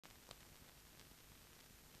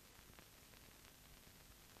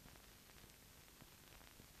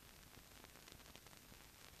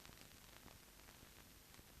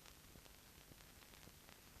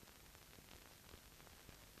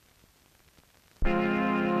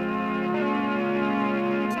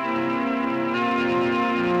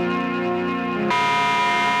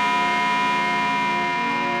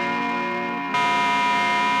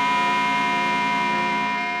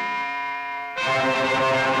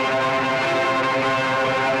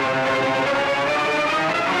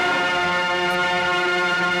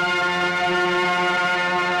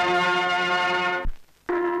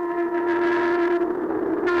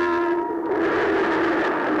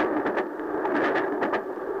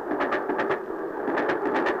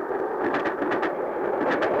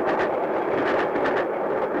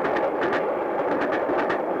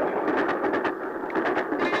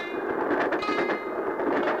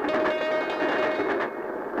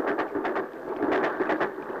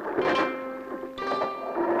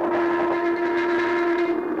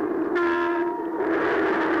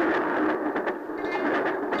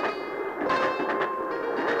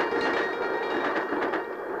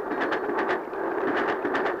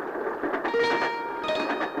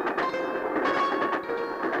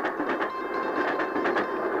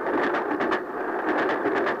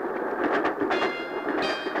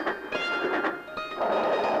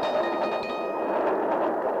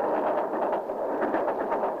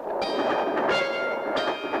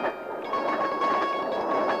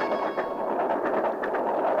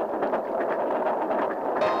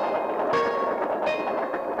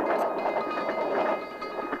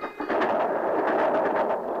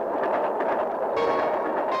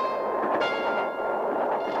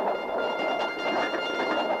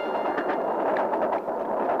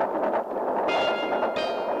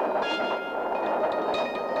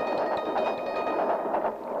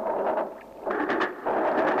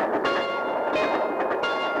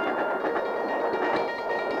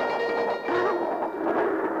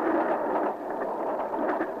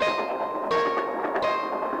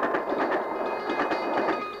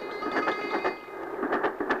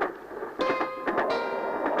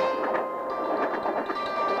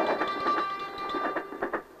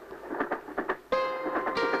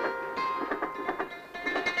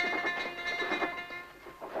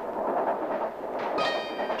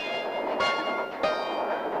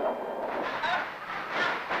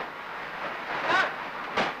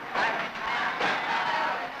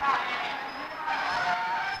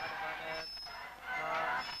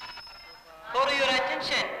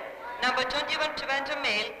Nanunjivan Trivandrum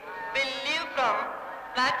Mail will leave from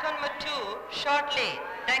platform number 2 shortly.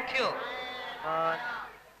 Thank you.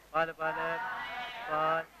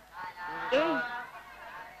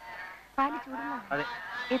 പാല് ചൂടുന്നോ? അതെ.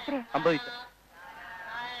 എത്രയാ? 50 പൈസ.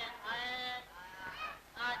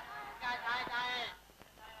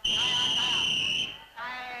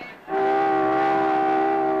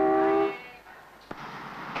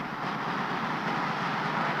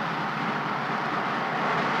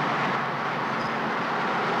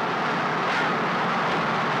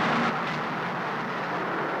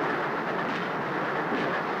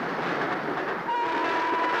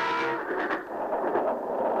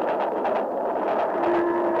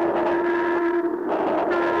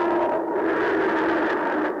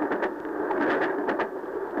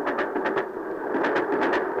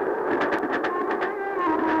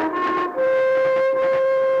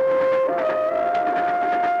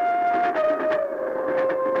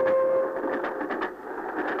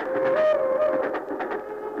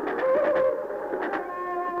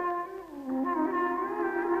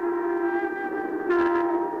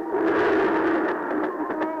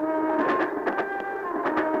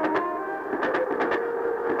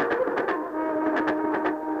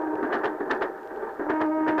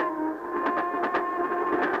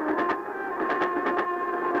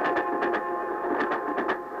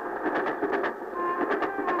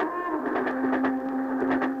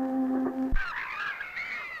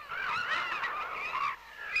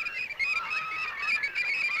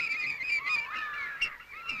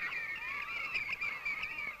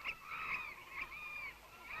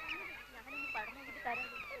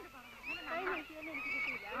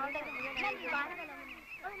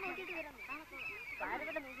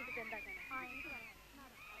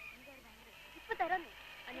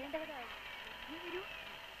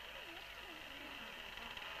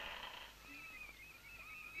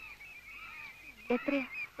 എത്രയാ?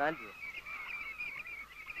 4 രൂപ.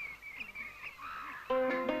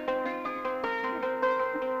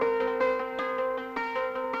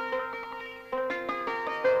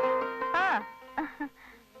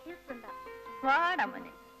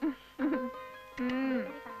 വാടമോനെ.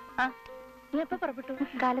 നീ എപ്പോ പുറപ്പെട്ടു?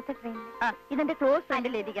 കാലത്തെ ട്രെയിനിൽ. ഇതെന്റെ ക്ലോസ് ഫ്രണ്ട്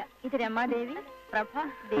ലതിക. ഇത് രമാദേവി, പ്രഭ,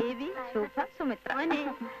 ദേവി, ശോഭ, സുമിത്ര.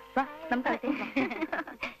 വാ നമുക്ക്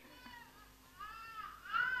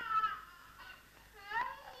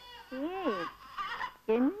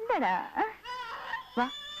എന്തടാ? വാ.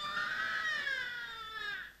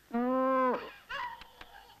 ഓ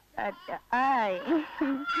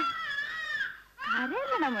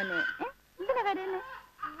കരയല്ലടാ മോനെ. എന്തിനാ കരയുന്നേ?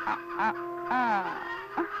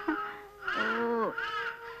 ഓ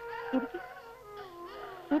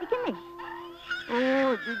ഇരിക്കുന്നേ. ഓ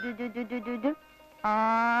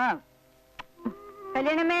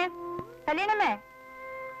കല്യാണമേ കല്യാണമേ.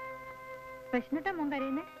 പ്രശ്നത്താ മോൻ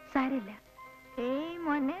കരയുന്നേ? സാരില്ല. ഏയ്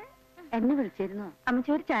മോനെ. എന്നെ വിളിച്ചിരുന്നോ?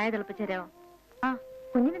 അമ്മച്ചി ഒരു ചായ തിളപ്പിച്ചേരോ? ആ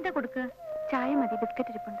കുഞ്ഞിനെന്താ കൊടുക്കുക? ചായ മതി,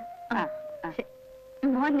 ബിസ്ക്കറ്റ് ഇരിപ്പുണ്ട്.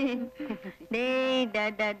 മോനെ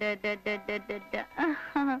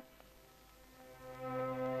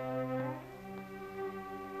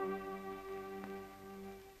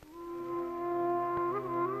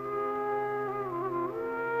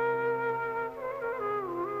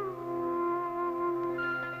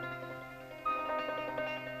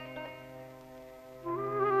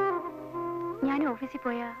ഞാൻ ഓഫീസിൽ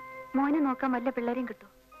പോയാ മോനെ നോക്കാൻ വല്ല പിള്ളേരെയും കിട്ടും.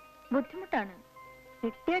 ബുദ്ധിമുട്ടാണ്.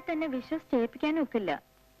 കിട്ടിയാൽ തന്നെ വിശ്വസിച്ച് ഏൽപ്പിക്കാനും ഒക്കില്ല.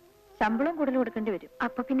 ശമ്പളം കൂടുതൽ കൊടുക്കേണ്ടി വരും.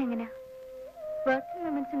 അപ്പൊ പിന്നെ എങ്ങനെയാ? വർക്കിംഗ്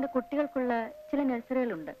വിമൻസിന്റെ കുട്ടികൾക്കുള്ള ചില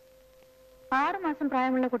നഴ്സറികളുണ്ട്. 6 മാസം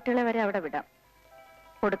പ്രായമുള്ള കുട്ടികളെ വരെ അവിടെ വിടാം.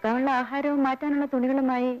 കൊടുക്കാനുള്ള ആഹാരവും മാറ്റാനുള്ള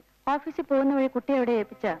തുണികളുമായി ഓഫീസിൽ പോകുന്ന വഴി കുട്ടിയെ അവിടെ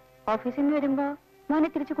ഏൽപ്പിച്ച ഓഫീസിൽ നിന്ന് വരുമ്പോ മോനെ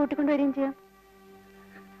തിരിച്ചു കൂട്ടിക്കൊണ്ടുവരികയും ചെയ്യാം.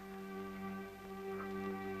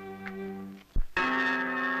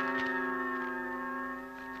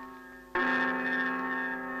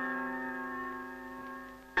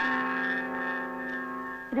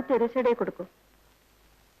 ഇത് തെരേസയുടെ കൊടുക്കൂ.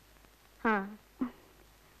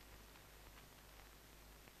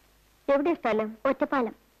 എവിടെയാ സ്ഥലം?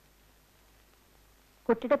 ഒറ്റപ്പാലം.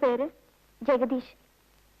 കുട്ടിയുടെ പേര്? ജഗദീഷ്.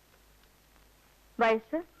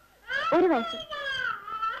 വയസ്സ്? 1 വയസ്സ്.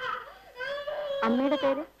 അമ്മയുടെ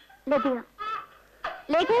പേര്? ലതിക.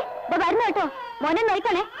 ലേഖേ വരുന്നു കേട്ടോ, മോനെ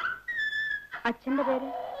നോക്കണേ. അച്ഛന്റെ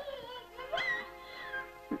പേര്?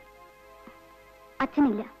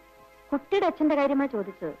 അച്ഛനില്ല. കുട്ടിയുടെ അച്ഛന്റെ കാര്യമാ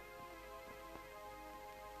ചോദിച്ചത്.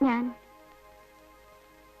 ഞാൻ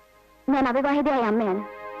അവിവാഹിതയായ അമ്മയാണ്.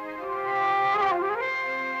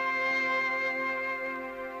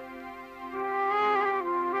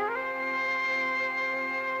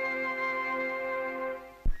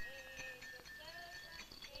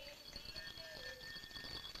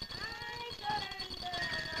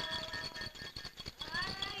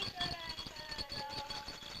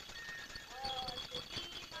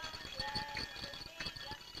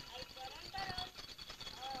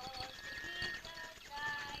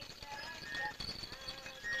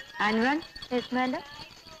 അനുവൻ യസ്മാന്റെ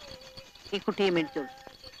ഈ കുട്ടിയെ മേടിച്ചോളൂ.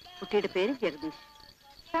 കുട്ടിയുടെ പേര് Jagdish.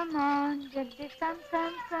 Come on, Jagdish, come.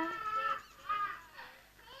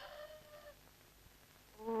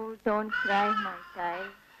 Oh, don't cry, my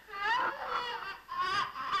child.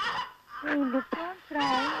 Hey, look, don't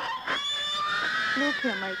cry. Look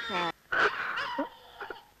here, my child.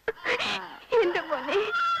 എന്റെ മോനെ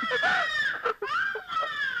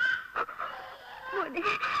മോനെ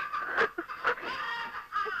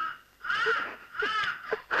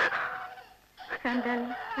കണ്ടാൽ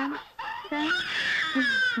come.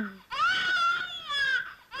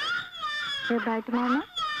 Say bye to Mama.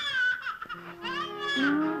 No,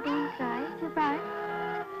 don't cry. Say bye.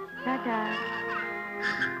 Tata.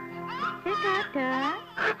 Say tata.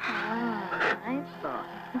 Nice boy.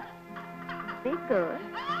 Be good.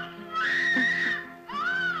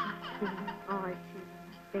 All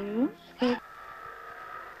children say.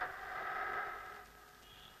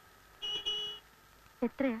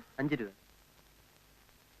 എത്രയാ? 5 രൂപ.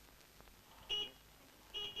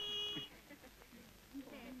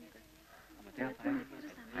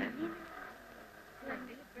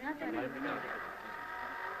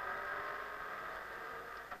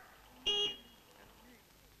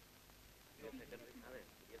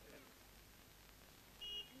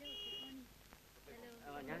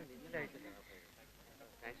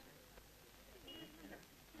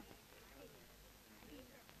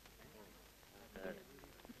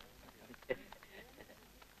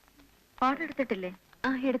 Order എടുത്തിട്ടില്ലേ? ആ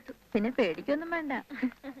എടുത്തു. പിന്നെ പേടിക്കൊന്നും വേണ്ട.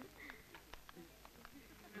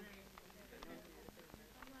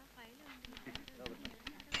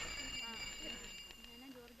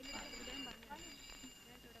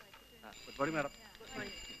 മാഡം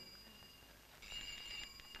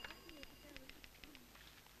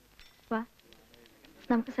വാ,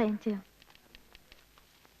 നമുക്ക് സൈൻ ചെയ്യാം.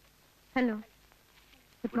 Hello,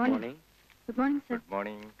 good morning. Good morning sir. Good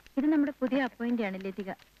morning. ഇത് നമ്മുടെ പുതിയ അപ്പോയിന്റ് ആണ് ലതിക.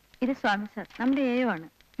 ഇത് സ്വാമി സാർ, നമ്മുടെ ഏയോ ആണ്.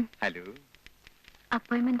 ഹലോ.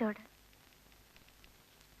 Appointment order.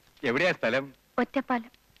 എവിടെയാ സ്ഥലം?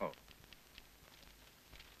 ഒറ്റപ്പാലം. ഓ,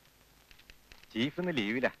 ചീഫ് ഇന്ന്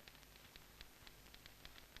ലീവിലാ.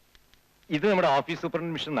 ഇത് നമ്മുടെ ഓഫീസ്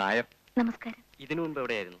സൂപ്രണ്ട് മിസ്റ്റർ നായർ. നമസ്കാരം. ഇതിനു മുമ്പ്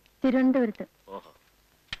എവിടെയായിരുന്നു? തിരുവനന്തപുരത്ത്. ഓഹോ.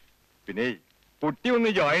 പിന്നെ കുട്ടി ഒന്ന്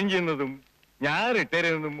ജോയിൻ ചെയ്യുന്നതും ഞാൻ റിട്ടയർ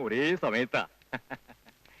ചെയ്യുന്നതും ഒരേ സമയത്താ.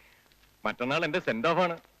 മറ്റന്നാൾ എന്റെ സെന്റ് ഓഫ്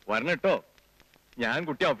ആണ്, വരണം കേട്ടോ. ഞാൻ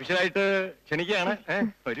കുട്ടി ഒഫീഷ്യലായിട്ട് ക്ഷണിക്കുകയാണ്.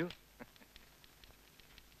 വരൂ.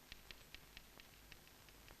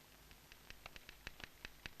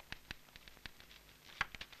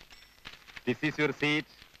 This is your seat.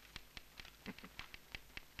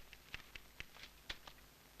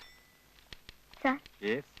 Sir,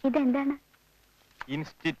 yes. ഇതെന്താണ്?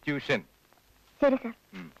 ഇൻസ്റ്റിറ്റ്യൂഷൻ. ശരി sir.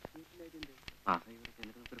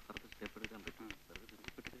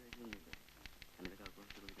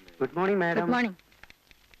 Good morning madam. Good morning.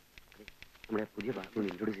 നമ്മുടെ പുതിയ ബാത്റൂം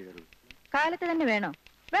ഇൻട്രോഡ്യൂസ് ചെയ്തു. കാലത്ത് തന്നെ വേണോ?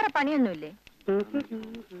 വേറെ പണിയൊന്നുമില്ലേ?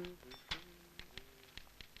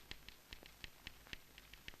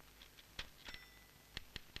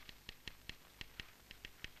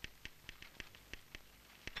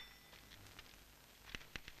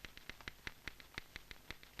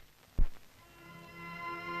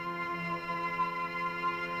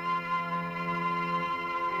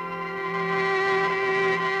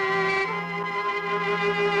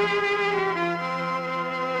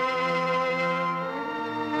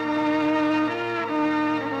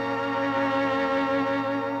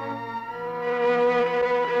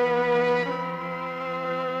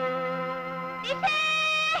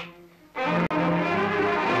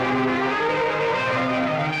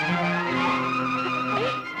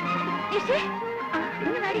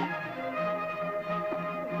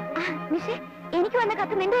 എനിക്ക് വന്ന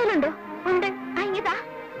കത്ത് നിന്റെ കയ്യിലുണ്ടോ? ഉണ്ട്. ഇങ്ങതാ.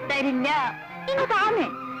 തരില്ല. ഇങ്ങതാമേ.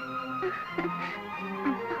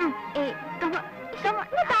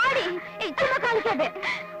 കളിക്കാതെ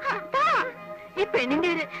ഈ പെണ്ണിന്റെ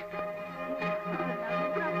ഒരു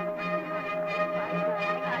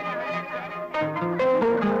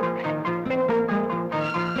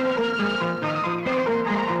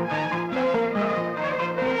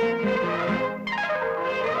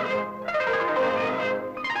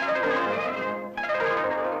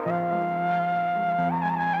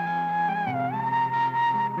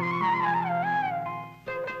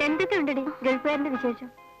എന്തൊക്കെയുണ്ടടി ഗൾഫുകാരന്റെ വിശേഷം?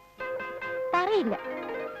 പറയില്ല.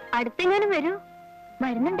 അടുത്തെങ്ങാനും വരൂ?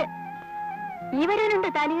 വരുന്നുണ്ട്. ഈ വരാനുണ്ടോ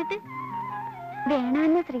താലികെട്ട്?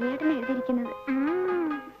 വേണമെന്ന് ശ്രീയേട്ടൻ എഴുതിയിരിക്കുന്നത്.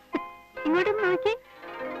 ഇങ്ങോട്ടും നോക്കി.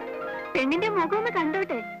 പെണ്ണിന്റെ മുഖം ഒന്ന്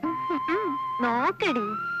കണ്ടോട്ടെ. നോക്കടി.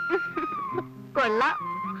 കൊള്ളാം.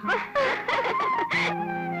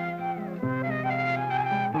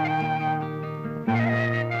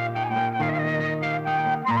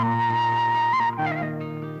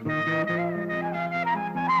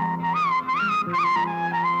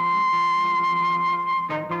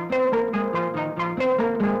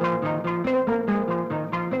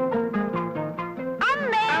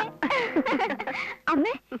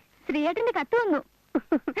 കത്ത് വന്നു.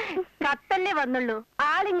 കത്തല്ലേ വന്നുള്ളൂ,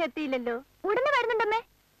 ആളിങ്ങെത്തിയില്ലല്ലോ. ഉടനെ വരുന്നുണ്ടമ്മേ.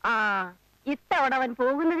 ആ, ഇത്തവണ അവൻ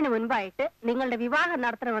പോകുന്നതിന് മുൻപായിട്ട് നിങ്ങളുടെ വിവാഹം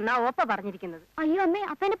നടത്തണമെന്നാ ഓപ്പ പറഞ്ഞിരിക്കുന്നത്. അയ്യോ അമ്മേ,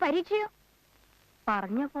 അപ്പൊ എന്റെ പരീക്ഷയോ?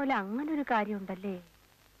 പറഞ്ഞ പോലെ അങ്ങനൊരു കാര്യമുണ്ടല്ലേ.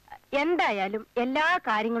 എന്തായാലും എല്ലാ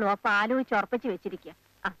കാര്യങ്ങളും ഓപ്പ ആലോചിച്ച് ഉറപ്പിച്ച് വെച്ചിരിക്കുക.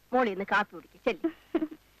 ആ, മോളി ഇന്ന് കാപ്പി കുടിക്കും, ചെല്ലി.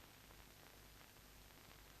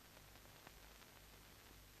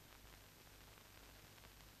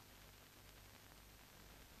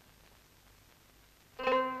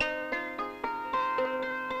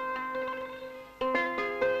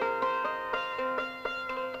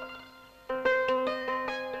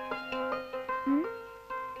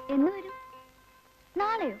 എന്ന് വരും?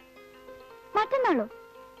 നാളെയോ മറ്റന്നാളോ?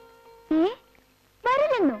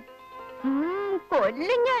 വരില്ലെന്നോ?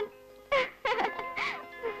 കൊല്ലും ഞാൻ.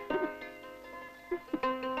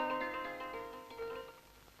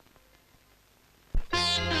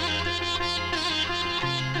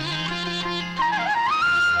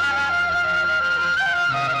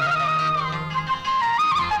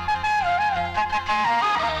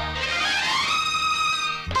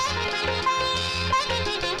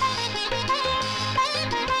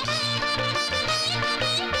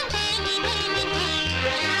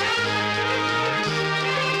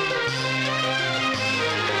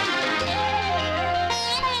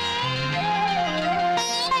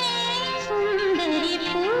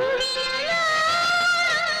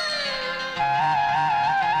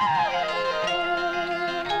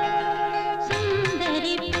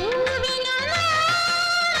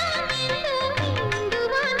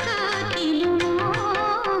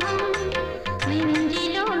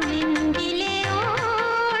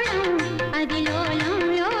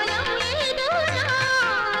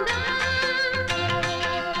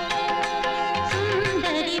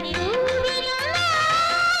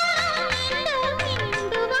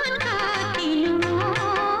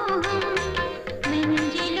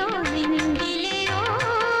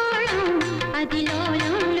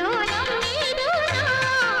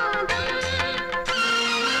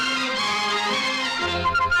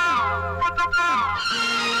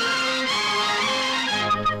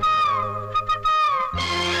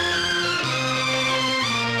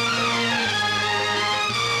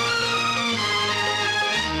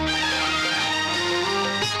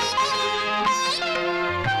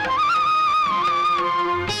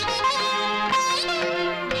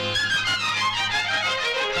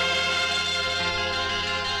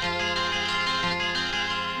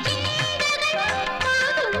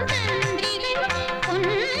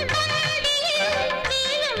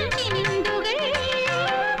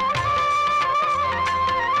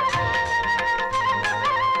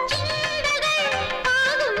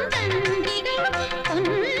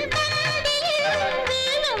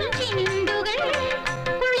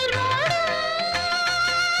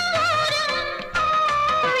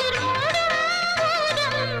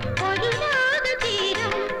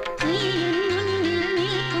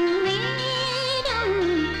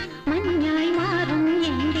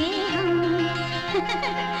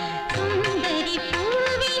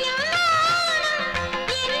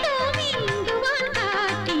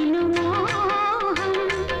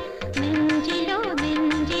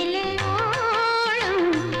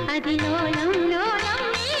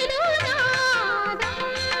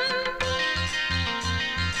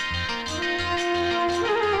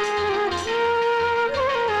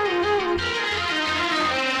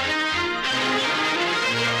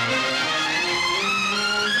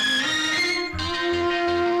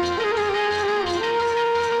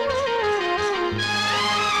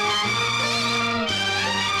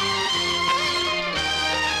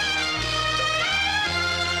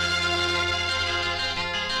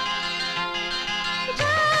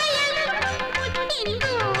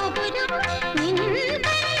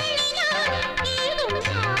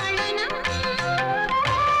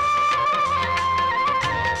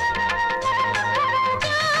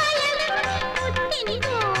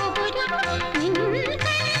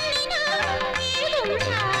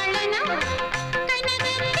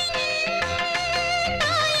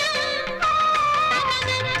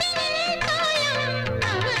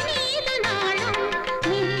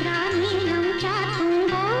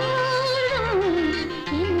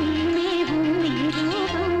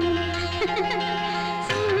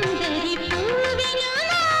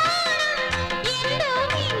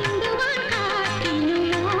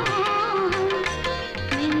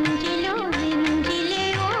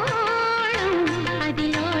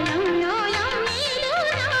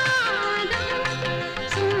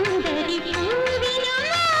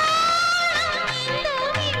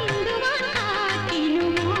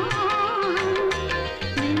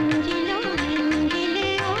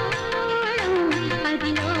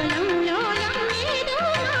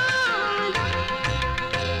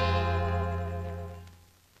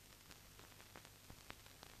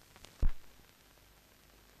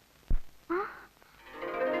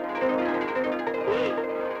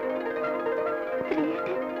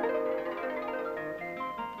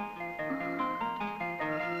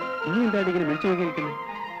 എന്താ ഇങ്ങനെ വിളിച്ചു നോക്കിയിരിക്കുന്നത്?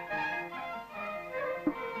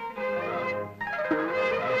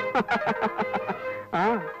 ആ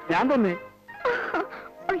ഞാൻ തന്നെ.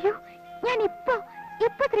 അയ്യോ, ഞാൻ ഇപ്പൊ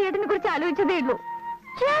ശ്രീയേട്ടനെ കുറിച്ച് ആലോചിച്ചതേ ഉള്ളൂ.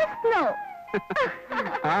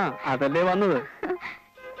 ആ അതല്ലേ വന്നത്.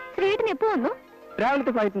 ശ്രീയേട്ടൻ എപ്പോ വന്നു?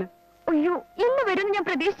 രാവിലത്തെ ഫ്ലൈറ്റിന്. അയ്യോ, ഇന്ന് വരുമെന്ന് ഞാൻ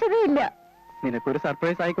പ്രതീക്ഷിച്ചതേ ഇല്ല. നിനക്കൊരു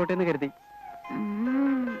സർപ്രൈസ് ആയിക്കോട്ടെ എന്ന് കരുതി.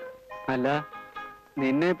 അല്ല,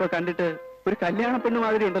 നിന്നെ ഇപ്പൊ കണ്ടിട്ട് ഒരു കല്യാണ പെണ്ണ്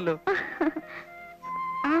മാതിരി ഉണ്ടല്ലോ.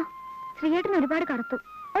 ആ, ശ്രീയേട്ടൻ ഒരുപാട് കറുത്തു.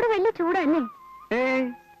 അവിടെ വലിയ ചൂടല്ലേ? ഏയ്,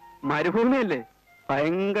 മരുഭൂമിയല്ലേ,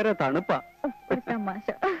 ഭയങ്കര തണുപ്പാ. ഒരു തമാശ.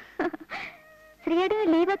 ശ്രീയേട്ടന്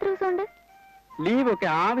ലീവ് എത്ര ദിവസം ഉണ്ട്? ലീവൊക്കെ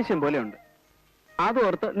ആവശ്യം പോലെ ഉണ്ട്.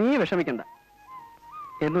 അതോർത്ത് നീ വിഷമിക്കണ്ട.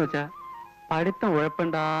 എന്ന് വെച്ചാ പഠിത്തം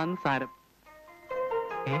ഉഴപ്പണ്ടാന്ന് സാരം.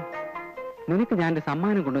 നിനക്ക് ഞാൻ എന്റെ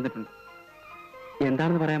സമ്മാനം കൊണ്ടുവന്നിട്ടുണ്ട്.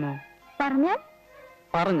 എന്താണെന്ന് പറയാമോ?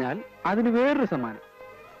 പറഞ്ഞാൽ അതിന് വേറൊരു സമ്മാനം.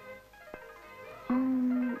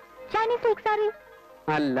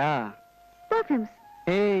 അല്ല, പെർഫ്യൂംസ്.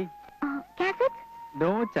 ഏയ്, കാസറ്റ്സ്.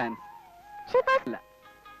 No chance. അല്ല.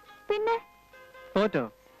 പിന്നെ തോറ്റോ?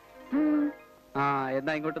 ആ,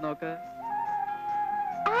 എന്നാ ഇങ്ങോട്ട് നോക്ക്.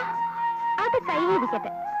 അത്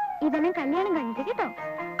കൈയിരിക്കട്ടെ. ഇതെല്ലാം കല്യാണം കഴിഞ്ഞിട്ട് കേട്ടോ.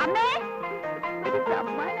 അമ്മേ,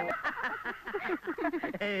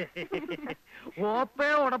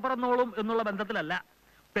 ഓപ്പയോ ഉടപ്പറന്നോളും എന്നുള്ള ബന്ധത്തിലല്ല,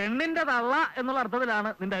 പെണ്ണിന്റെ തള്ള എന്നുള്ള അർത്ഥത്തിലാണ്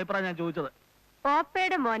നിന്റെ അഭിപ്രായം ഞാൻ ചോദിച്ചത്.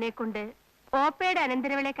 ഓപ്പയുടെ മോനെ കൊണ്ട് ഓപ്പയുടെ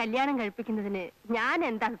അനന്തരവളെ കല്യാണം കഴിപ്പിക്കുന്നതിന് ഞാൻ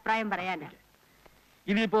എന്താ അഭിപ്രായം പറയാനാ?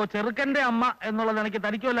 ഇനിയിപ്പോ ചെറുക്കന്റെ അമ്മ എന്നുള്ളത് എനിക്ക്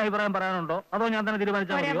തനിക്ക് വല്ല അഭിപ്രായം പറയാനുണ്ടോ, അതോ ഞാൻ തന്നെ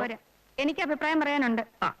തീരുമാനിച്ചാൽ മതിയോ? എനിക്ക് അഭിപ്രായം പറയാനുണ്ട്.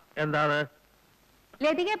 എന്താ?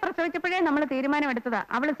 ലതികയെ പ്രസവിച്ചപ്പോഴേ നമ്മൾ തീരുമാനമെടുത്തതാ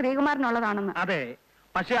അവള് ശ്രീകുമാറിനുള്ളതാണെന്ന്. അതെ,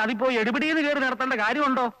 പക്ഷെ അതിപ്പോ എടുപിടിയിൽ കയറി നടത്തേണ്ട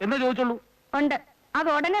കാര്യമുണ്ടോ എന്ന് ചോദിച്ചുള്ളൂ. ഉണ്ട്, അത്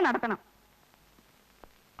ഉടനെ നടത്തണം.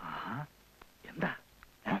 എന്താ?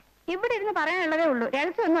 ഇവിടെ ഇരുന്ന് പറയാനുള്ളതേ ഉള്ളൂ,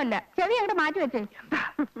 രഹസ്യമൊന്നുമല്ല. ചെവി അങ്ങോട്ട് മാറ്റി വെച്ചേ.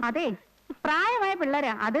 അതെ, പ്രായമായ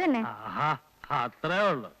പിള്ളേരാ, അത് തന്നെ. അത്രേ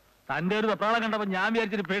ഉള്ളു. തന്റെ ഒരു വെപ്രാളം കണ്ടപ്പോ ഞാൻ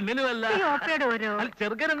വിചാരിച്ചിട്ട് പെണ്ണിനുമല്ല,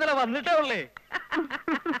 ചെറുക്കൻ ഇന്നലെ വന്നിട്ടേ ഉള്ളേ.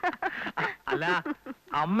 അല്ല,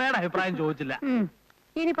 അമ്മയുടെ അഭിപ്രായം ചോദിച്ചില്ല.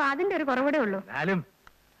 ഇനിയിപ്പോ അതിന്റെ ഒരു കുറവൂടെ ഉള്ളൂ.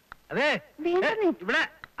 അതെ, ഇവിടെ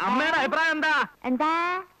അമ്മയുടെ അഭിപ്രായം എന്താ?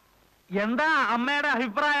 എന്താ അമ്മയുടെ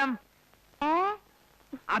അഭിപ്രായം?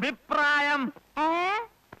 അഭിപ്രായം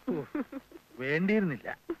വേണ്ടിയിരുന്നില്ല.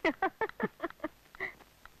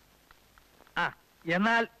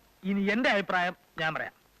 എന്നാൽ ഇനി എന്റെ അഭിപ്രായം ഞാൻ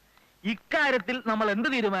പറയാം. ഇക്കാര്യത്തിൽ നമ്മൾ എന്ത്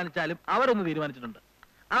തീരുമാനിച്ചാലും അവരൊന്ന് തീരുമാനിച്ചിട്ടുണ്ട്.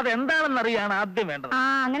 അതെന്താണെന്നറിയാണ് ആദ്യം വേണ്ടത്.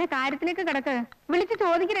 അങ്ങനെ കാര്യത്തിലേക്ക് കിടക്ക്. വിളിച്ച്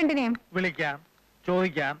ചോദിക്ക് രണ്ടിനെയും. വിളിക്കാം,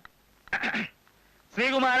 ചോദിക്കാം.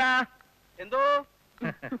 ശ്രീകുമാര, എന്തോ?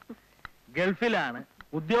 ഗൾഫിലാണ്,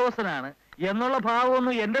 ഉദ്യോഗസ്ഥനാണ് എന്നുള്ള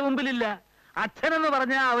ഭാവമൊന്നും എന്റെ മുമ്പിലില്ല. അച്ഛനെന്ന്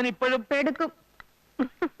പറഞ്ഞാൽ അവൻ ഇപ്പോഴും പെടുക്കും.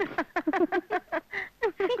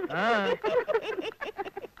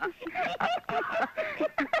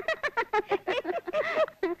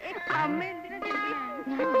 അമ്മ എന്തിനാ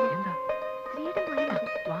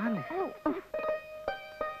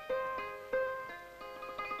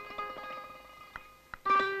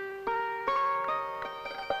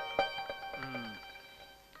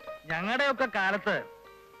ഞങ്ങളുടെയൊക്കെ കാലത്ത്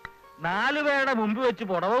 4 പേരുടെ മുമ്പ് വെച്ച്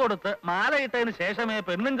പുടവ കൊടുത്ത് മാല ഇട്ടതിന് ശേഷമേ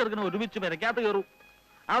പെണ്ണും ചെറുക്കനും ഒരുമിച്ച് പെരക്കാത്ത കയറൂ.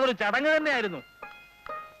 അതൊരു ചടങ്ങ് തന്നെയായിരുന്നു.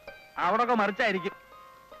 അവിടൊക്കെ മറിച്ചായിരിക്കും.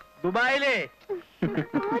 ദുബായിലേ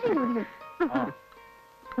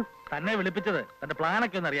തന്നെ വിളിപ്പിച്ചത് തന്റെ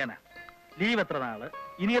പ്ലാനൊക്കെ ഒന്ന് അറിയാനാ. ലീവ് എത്ര നാള്,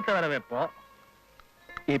 ഇനിയത്തെ വരവ് എപ്പോ?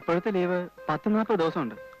 ഇപ്പോഴത്തെ ലീവ് 10-40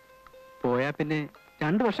 ദിവസമുണ്ട്. പോയാ പിന്നെ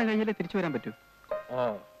 2 വർഷം കഴിഞ്ഞാലേ തിരിച്ചു വരാൻ പറ്റൂ.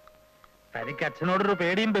 തനിക്ക് അച്ഛനോടൊരു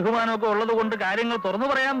പേടിയും ബഹുമാനവും ഒക്കെ ഉള്ളത് കൊണ്ട് കാര്യങ്ങൾ തുറന്നു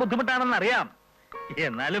പറയാൻ ബുദ്ധിമുട്ടാണെന്ന് അറിയാം.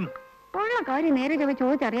 എന്നാലും ഉള്ള കാര്യം നേരെ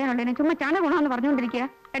ചോദിച്ചറിയാനുള്ളതിനെ ചുമ്മാ ചാണ ഗുണമെന്ന് പറഞ്ഞുകൊണ്ടിരിക്കുക.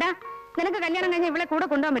 എടാ, നിനക്ക് കല്യാണം കഴിഞ്ഞ ഇവിടെ കൂടെ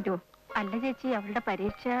കൊണ്ടുപോകാൻ പറ്റുമോ? അല്ല ചേച്ചി, അവളുടെ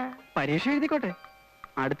പരീക്ഷ എഴുതിക്കോട്ടെ.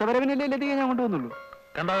 അടുത്ത വരവിനല്ലേ ലതിക ഞാൻ കൊണ്ടുവന്നുള്ളൂ.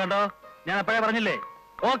 കണ്ടോ, ഞാൻ അപ്പോഴേ പറഞ്ഞില്ലേ,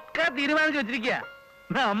 ഒക്കെ തീരുമാനിച്ചു വെച്ചിരിക്കുക.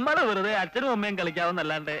 നമ്മള് വെറുതെ അച്ഛനും അമ്മയും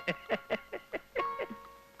കളിക്കാവുന്നല്ലാണ്ട്.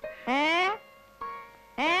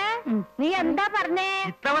 നീ എന്താ പറഞ്ഞേ?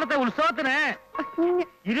 ഇത്തവണത്തെ ഉത്സവത്തിന്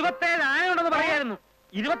 27 ആനയുണ്ടെന്ന് പറയായിരുന്നു.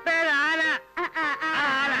 27 ആന.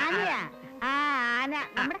 ആന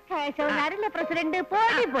നമ്മുടെ കേശവനാരല്ലേ പ്രസിഡന്റ്?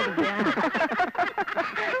 പോടി പോടി.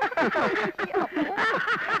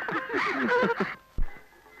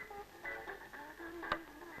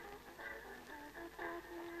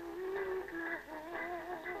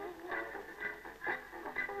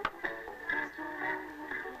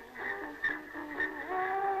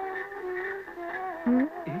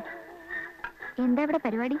 എന്താ ഇവിടെ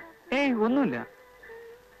പരിപാടി? ഏയ്, ഒന്നുമില്ല.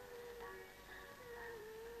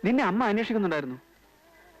 നിന്നെ അമ്മ അന്വേഷിക്കുന്നുണ്ടായിരുന്നു.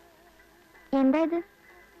 എന്താ ഇത്?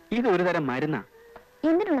 ഇത് ഒരു തരം മരുന്നാ.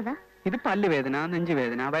 എന്തിനുള്ളതാ? ഇത് പല്ലുവേദന,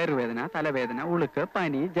 നെഞ്ചുവേദന, വയറുവേദന, തലവേദന, ഉളുക്ക്,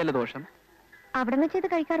 പനി, ജലദോഷം. അവിടെ വെച്ച് ഇത്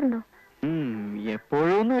കഴിക്കാറുണ്ടോ?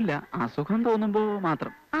 എപ്പോഴൊന്നുമില്ല, അസുഖം തോന്നുമ്പോ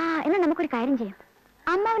മാത്രം. എന്നാ നമുക്കൊരു കാര്യം ചെയ്യാം.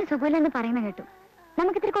 അമ്മാവന് സുഖമില്ലെന്ന് പറയുന്ന കേട്ടു,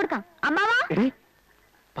 നമുക്ക് ഇത്തിരി കൊടുക്കാം. അമ്മാവാ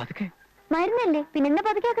പതുക്കെ. മരുന്നല്ലേ, പിന്നെന്താ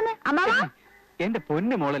പതുക്കേക്കുന്നേ? അമ്മാവാ എന്റെ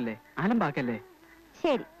പൊന്നു മോളല്ലേ, അലമ്പാക്കല്ലേ.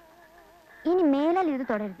 ശരി, ഇനി മേലാൽ ഇത്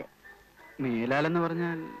തുടരുത്. മേലാലെന്ന്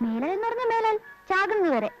പറഞ്ഞാൽ? മേലാൽ എന്ന് പറഞ്ഞാൽ മേലാൽ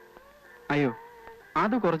ചാകുന്നത് വരെ. അയ്യോ,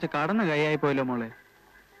 അത് കുറച്ച് കടന്ന കൈയായി പോയല്ലോ മോളെ.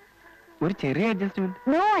 ഒരു ചെറിയ അഡ്ജസ്റ്റ്മെന്റ്.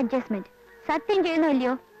 No adjustment. സത്യം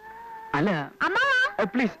ചെയ്യുന്നില്ലയോ? അല്ല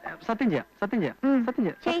പ്ലീസ്, സത്യം ചെയ്യാം, സത്യം ചെയ്യാം, സത്യം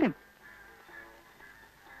ചെയ്യാം, സത്യം.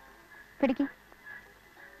 പിടിക്ക്.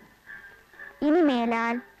 ഇനി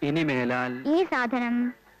മേലാൽ ഈ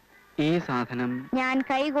സാധനം ഞാൻ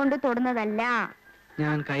കൈ കൊണ്ട് തൊടുന്നതല്ല.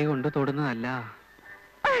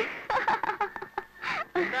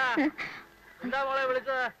 എന്താ മോളെ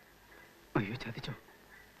വിളിച്ചത്? അയ്യോ, ചതിച്ചോ?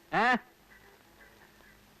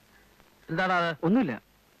 എന്താടാ അത്? ഒന്നുമില്ല.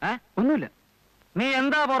 ഒന്നുമില്ല. നീ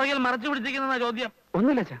എന്താ പുറകിൽ മറച്ചു പിടിച്ചിരിക്കുന്ന ചോദ്യം?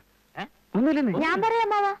 ഒന്നുമില്ല ചാ, ഒന്നുമില്ലെന്ന് ഞാൻ പറയാം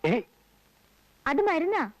മാവാ. അത്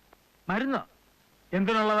മരുന്നാ. മരുന്നോ?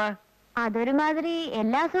 എന്തിനുള്ളതാ? അതൊരുമാതിരി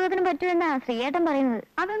എല്ലാ അസുഖത്തിനും പറ്റുമെന്നാ ശ്രീയേട്ടൻ പറയുന്നത്.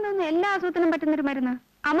 അതെന്തോന്ന് എല്ലാ അസുഖത്തിനും പറ്റുന്നൊരു മരുന്ന്?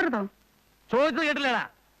 അമൃതോ? ചോദിച്ചു കേട്ടില്ലടാ,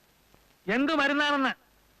 എന്ത് മരുന്നാണെന്ന്.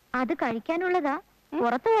 അത് കഴിക്കാനുള്ളതാ,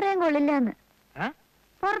 പുറത്തു പറയാൻ കൊള്ളില്ല എന്ന്.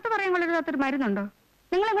 പുറത്ത് പറയാൻ കൊള്ളരുതാത്തൊരു മരുന്നുണ്ടോ?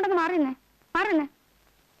 നിങ്ങൾ ഇങ്ങോട്ടൊന്ന് മാറുന്നേ.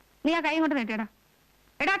 നീ ആ കൈ കൊണ്ട് നീട്ടിയടാ.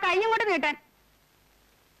 എടാ, കൈയും കൊണ്ട് നീട്ടാൻ.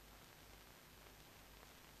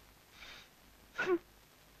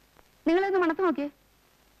 നിങ്ങളൊന്ന് മണത്ത് നോക്കിയേ.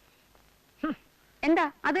 എന്താ,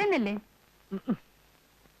 അത് തന്നെയല്ലേ?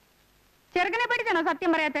 ചെറുക്കനെ പേടിച്ചാണോ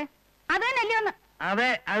സത്യം പറയാത്തെ? അത് തന്നെയല്ലേ ഒന്ന്? അതെ,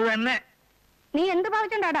 അത് തന്നെ. നീ എന്ത്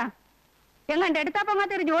ഭാവിച്ചുണ്ടാടാ? എങ്ങാണ്ട് എടുത്താ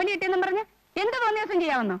പൊങ്ങാത്ത ഒരു ജോലി കിട്ടിയെന്നും പറഞ്ഞ് എന്ത് തോന്നിയ ദിവസം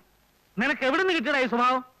ചെയ്യാമെന്നോ? നിനക്ക് എവിടെ നിന്ന് കിട്ടിയടാ ഈ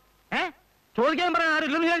സ്വഭാവം? ചോദിക്കാൻ പറയാൻ ആരും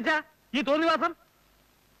ഇല്ലെന്ന് വിചാരിച്ചാ ഈ തോന്നിവാസം?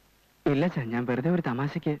 ഇല്ല ചാ, ഞാൻ വെറുതെ ഒരു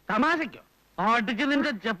തമാശക്ക്. തമാശക്കോ? അടിച്ച്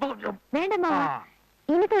നിന്റെ ചെപ്പ. വേണ്ട മാവാ,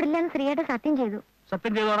 ഇനി തൊടില്ലെന്ന് ശ്രീയേട്ടൻ സത്യം ചെയ്തു.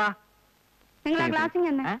 സത്യം ചെയ്തോടാ. നിങ്ങൾ ആ ഗ്ലാസിങ്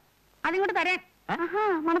തന്നെ അതിങ്ങോട്ട് തരാൻ.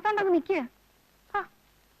 മണത്തോണ്ടങ്ങ് നിക്കുക.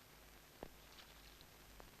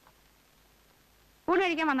 ഊണ്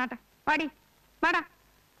കഴിക്കാൻ വന്നാട്ടെ. പാടി വാടാ.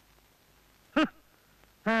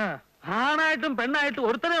 ആണായിട്ടും പെണ്ണായിട്ടും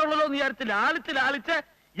ഒരുത്തനെ ഉള്ളല്ലോ എന്ന് വിചാരിച്ച് ലാളിച്ച്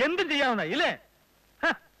എന്തും ചെയ്യാവുന്ന ഇല്ലേ?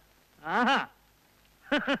 ആഹാ,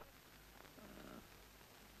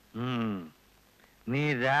 നീ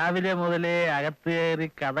രാവിലെ മുതലേ അകത്ത് കയറി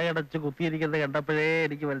കഥകടച്ച് കുത്തിയിരിക്കുന്നത് കണ്ടപ്പോഴേ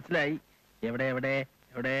എനിക്ക് മനസ്സിലായി. എവിടെ എവിടെ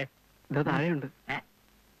എവിടെ? ഇതാ താഴെയുണ്ട്.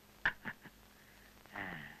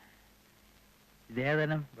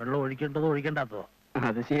 ഇതേതനം വെള്ളം ഒഴിക്കേണ്ടതോ ഒഴിക്കേണ്ടാത്തതോ?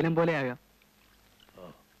 അത് ശീലം പോലെ ആകാം.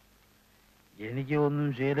 എനിക്ക് ഒന്നും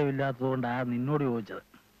ശീലമില്ലാത്തതുകൊണ്ടാ നിന്നോട് ചോദിച്ചത്.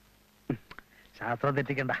 ശാസ്ത്രം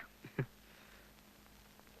തെറ്റിക്കണ്ട.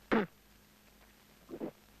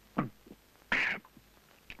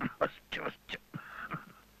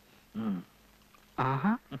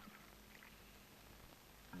 ആഹാ,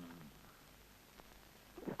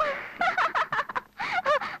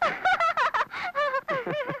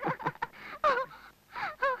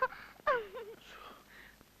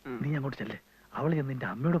 നീ അങ്ങോട്ട് ചെല്ലേ. അവൾ എന്ന് നിന്റെ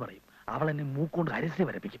അമ്മയോട് പറയും. അവൾ എന്നെ മൂക്കൊണ്ട് അരസി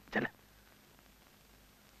വരപ്പിക്കും. ചെല്ല,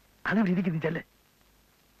 അതിവിടെ ഇരിക്കും. നീ ചെല്ലേ,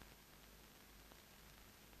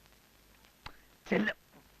 ചെല്ല.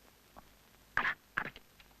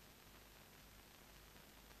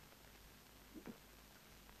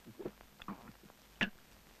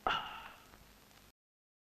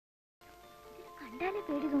 കണ്ടാലേ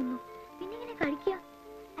പേടി തോന്നുന്നു, പിന്നെ ഇങ്ങനെ കഴിക്കുക.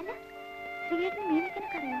 അല്ല, ശ്രീയേട്ടന് മീനൊക്കെ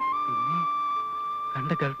അറിയാം. പിന്നെ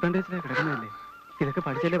കണ്ട ഗൾഫ് കൺട്രീസിലെ കിടക്കുന്നതല്ലേ, ഇതൊക്കെ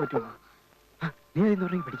പഠിച്ചാലേ പറ്റുള്ളൂ. നീ അതിന്ന്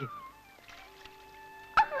പറഞ്ഞെങ്കിൽ പഠിക്കേ.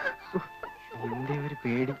 എന്റെ ഒരു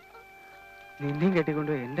പേടി. നിന്നെയും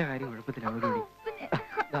കെട്ടിക്കൊണ്ട് എന്റെ കാര്യം കുഴപ്പത്തിലാവൂടി.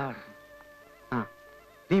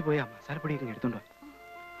 നീ പോയി ആ മസാലപ്പൊടിയൊക്കെ എടുത്തോണ്ടോ.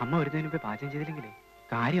 അമ്മ വരുന്നതിന് മുമ്പേ പാചകം ചെയ്തില്ലെങ്കിലേ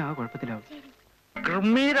കാര്യം ആ കുഴപ്പത്തിലാവും.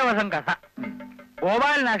 ഗംഭീരവശം കഥ.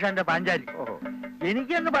 ഗോപാലനാശാന്റെ പാഞ്ചാലി.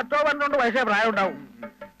 എനിക്കെന്ന് 10-12 വയസ്സേ പ്രായം ഉണ്ടാവും.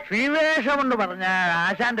 ശ്രീവേഷം എന്ന് പറഞ്ഞ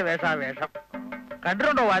ആശാന്റെ വേഷാ വേഷം.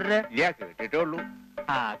 കണ്ടിട്ടുണ്ടോ വരരെ? കേട്ടിട്ടുള്ളൂ.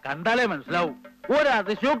 കണ്ടാലേ മനസ്സിലാവും. ഒരു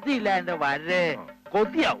അതിശോക്തിയില്ല എന്റെ വരരെ.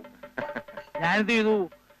 കൊത്തിയാവും. ഞാനെന്ത് ചെയ്തു?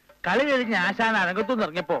 കളി കഴിഞ്ഞ് ആശാൻ അരങ്ങത്തുനിന്ന്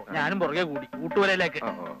ഇറങ്ങിയപ്പോ ഞാനും പുറകെ കൂടി കൂട്ടുവരയിലേക്ക്.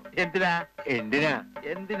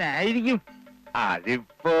 എന്തിനായിരിക്കും?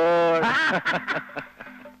 അതിപ്പോൾ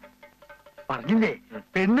പറഞ്ഞില്ലേ,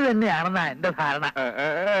 പെണ്ണ് തന്നെയാണെന്നാ എന്റെ ധാരണ.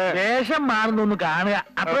 വേഷം മാറുന്നൊന്ന് കാണുക,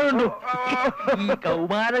 അത്രേ ഉള്ളൂ. ഈ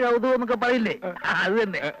കൗമാര കൗതുകം എന്നൊക്കെ പറയില്ലേ, അത്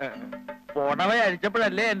തന്നെ. പുടവ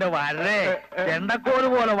അഴിച്ചപ്പോഴല്ലേ എന്റെ വരരെ ചെണ്ടക്കോല്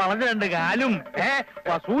പോലെ വളഞ്ഞ 2 കാലും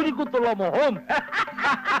വസൂരിക്കുത്തുള്ള മുഖവും.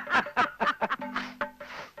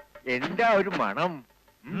 എന്താ ഒരു മണം.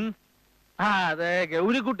 അതെ,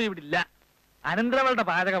 ഗൗരിക്കുട്ടി ഇവിടെ ഇല്ല. അനന്തരവളുടെ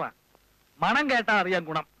പാചകമാ. മണം കേട്ടാ അറിയാൻ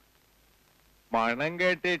ഗുണം. മണം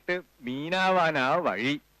കേട്ടിട്ട് മീനാവാനാ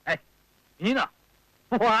വഴി. മീനോ?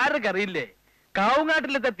 ആരൊക്കറിയില്ലേ?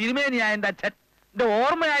 കാവുങ്ങാട്ടിലത്തെ തിരുമേനിയാ എന്റെ അച്ഛൻ. എന്റെ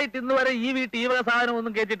ഓർമ്മയായിട്ട് ഇന്ന് വരെ ഈ വീട്ടിൽ ഈ വക സാധനം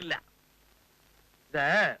ഒന്നും കേട്ടിട്ടില്ല. ഇത്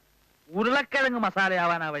ഉരുളക്കിഴങ്ങ്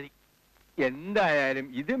മസാലയാവാനാ വഴി. എന്തായാലും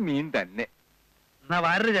ഇത് മീൻ തന്നെ. എന്നാ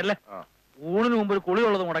വാരര് ചെല്ലേ. ഊണിന് മുമ്പ് ഒരു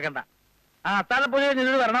കുളിയുള്ളത് മുടക്കണ്ട. അത്താഴപ്പുഴ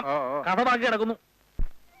ഞെല്ലു വരണം. കഥ ബാക്കി കിടക്കുന്നു.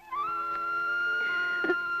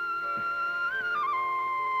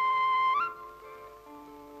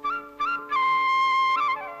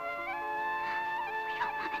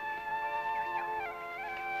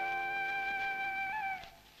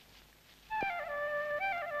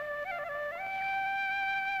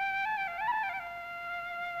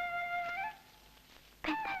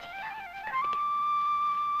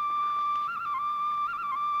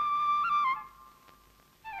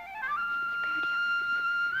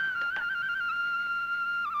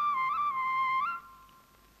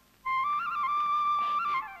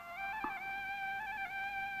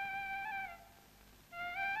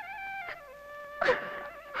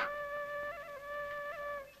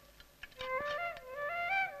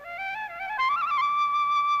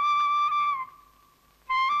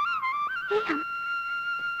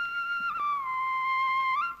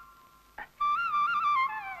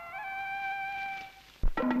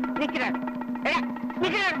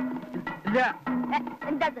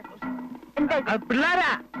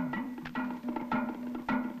 പിള്ളേരാ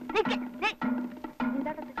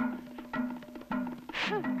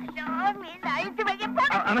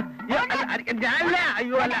ഞാനില്ല.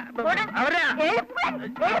 അയ്യോ അല്ല, അവരാ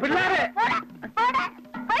പിള്ളേരെ.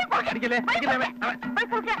 അടിക്കല്ലേ അടിക്കല്ലേ.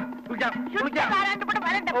 കുളിക്കാം കുളിക്കാം.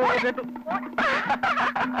 ഓ കേട്ടു.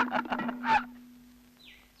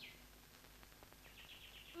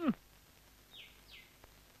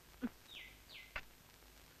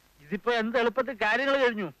 ഇതിപ്പോ എന്ത് എളുപ്പത്തിൽ കാര്യങ്ങൾ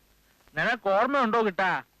കഴിഞ്ഞു. നിനക്ക് ഓർമ്മയുണ്ടോ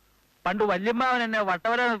കിട്ടാ? പണ്ട് വല്യമ്മാവൻ എന്നെ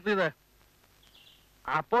വട്ടവര നിർത്തിയത്.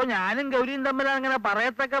 അപ്പോ ഞാനും ഗൗരിയും തമ്മിൽ അങ്ങനെ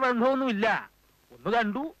പറയത്തക്ക ബന്ധമൊന്നുമില്ല. ഒന്ന്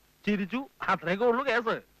കണ്ടു, ചിരിച്ചു, അത്രയൊക്കെ ഉള്ളു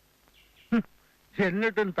കേസ്.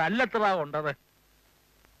 എന്നിട്ടും തല്ലെത്ര കൊണ്ടത്.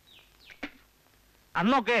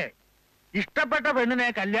 അന്നൊക്കെ ഇഷ്ടപ്പെട്ട പെണ്ണിനെ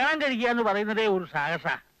കല്യാണം കഴിക്കുക എന്ന് പറയുന്നതേ ഒരു സാഹസ.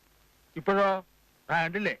 ഇപ്പോഴോ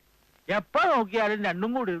കണ്ടില്ലേ, എപ്പോ നോക്കിയാലും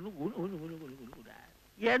രണ്ടും കൂടി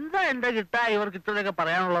എന്താ എന്റെ കിട്ടാ ഇവർക്ക് ഇത്രയൊക്കെ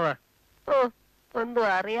പറയാനുള്ളത്? ഒന്നും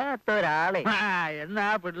അറിയാത്ത ഒരാളെ. എന്നാ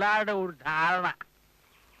പിള്ളേരുടെ ഒരു ധാരണ.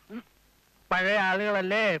 പഴയ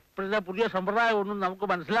ആളുകളല്ലേ, ഇപ്പോഴത്തെ പുതിയ സമ്പ്രദായം ഒന്നും നമുക്ക്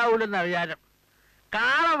മനസ്സിലാവൂലെന്ന വിചാരം.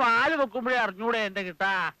 കാള വാല് വെക്കുമ്പോഴേ അറിഞ്ഞൂടെ എന്റെ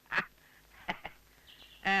കിട്ടാ.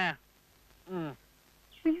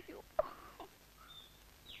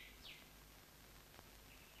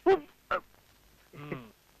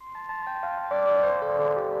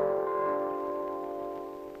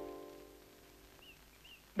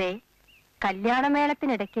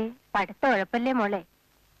 കല്യാണമേളത്തിനിടയ്ക്ക് പഠിത്തം ഉഴപ്പല്ലേ മോളെ?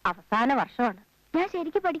 അവസാന വർഷമാണ്. ഞാൻ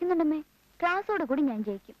ശരിക്കും പഠിക്കുന്നുണ്ടമ്മേ. ക്ലാസ്സോട് കൂടി ഞാൻ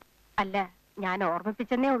ജയിക്കും. അല്ല, ഞാൻ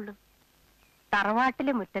ഓർമ്മിപ്പിച്ചെന്നേ ഉള്ളൂ.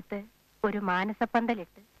 തറവാട്ടിലെ മുറ്റത്ത് ഒരു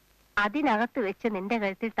മാനസപ്പന്തലിട്ട് അതിനകത്ത് വെച്ച് നിന്റെ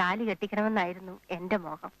കഴുത്തിൽ താലി കെട്ടിക്കണമെന്നായിരുന്നു എന്റെ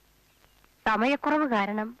മോഹം. സമയക്കുറവ്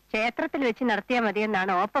കാരണം ക്ഷേത്രത്തിൽ വെച്ച് നടത്തിയാൽ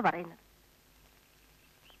മതിയെന്നാണ് ഓപ്പ പറയുന്നത്.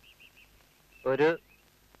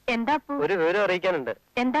 എന്താ ഒരു വിവരം അറിയിക്കാനുണ്ട്.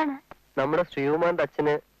 എന്താണ്? നമ്മുടെ ശ്രീകുമാറിന്റെ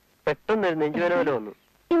അച്ഛന് പെട്ടെന്നൊരു നെഞ്ചുവേന പോലെ വന്നു.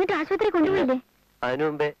 എന്നിട്ട് ആശുപത്രി കൊണ്ടുപോയില്ലേ? അതിനു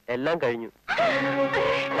മുമ്പേ എല്ലാം കഴിഞ്ഞു.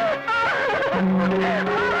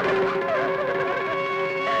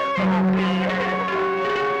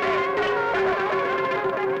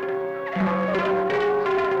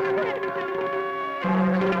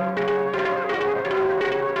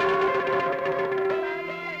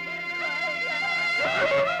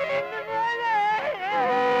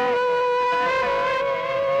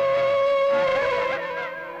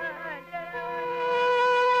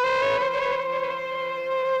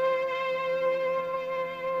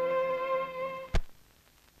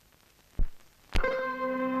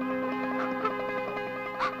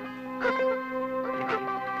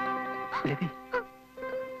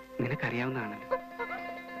 നിനക്കറിയാവുന്നതാണല്ലോ,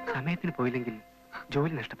 സമയത്തിന് പോയില്ലെങ്കിൽ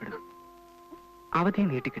ജോലി നഷ്ടപ്പെടും, അവധിയും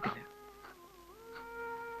നീട്ടിക്കിട്ടില്ല.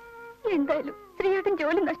 എന്തായാലും ശ്രീയേട്ടൻ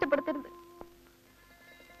ജോലി നഷ്ടപ്പെടുത്തരുത്.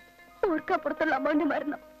 ഓർക്കപ്പുറത്തുള്ള അമ്മാവന്റെ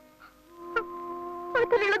മരണം,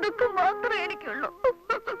 അതിലുള്ള ദുഃഖം മാത്രമേ എനിക്കുള്ളൂ.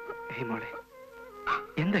 മോളെ,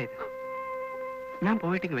 എന്താ ഇത്? ഞാൻ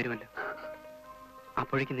പോയിട്ടേക്ക് വരുമല്ലോ.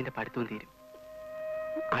 അപ്പോഴേക്കും നിന്റെ പഠിത്തവും തീരും.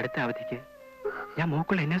 അടുത്ത അവധിക്ക് ഞാൻ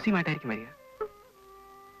മോക്കുള്ള NOC-യുമായിട്ടായിരിക്കും വരിക.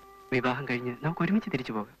 വിവാഹം കഴിഞ്ഞ് നമുക്ക് ഒരുമിച്ച്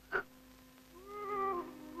തിരിച്ചു പോകാം.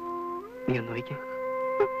 നീ ഒന്ന് നോക്കിക്കേ.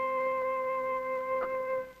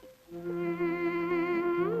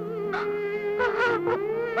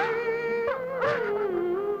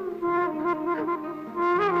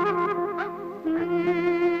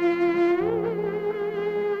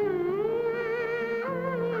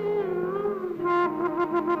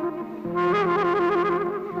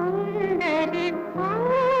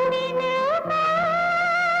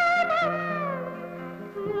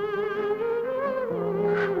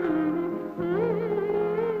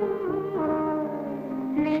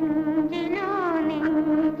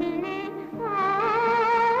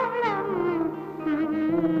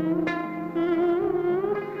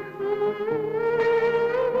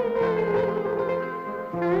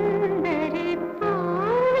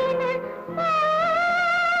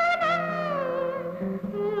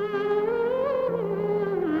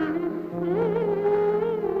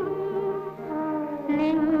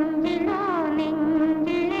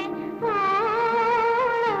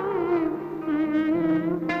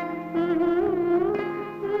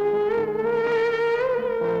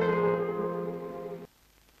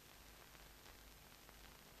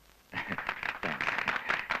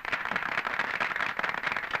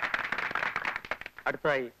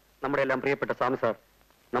 നമ്മുടെ എല്ലാം പ്രിയപ്പെട്ട സ്വാമി സാർ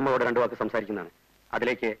നമ്മളോട് രണ്ടു വാക്ക് സംസാരിക്കുന്നതാണ്.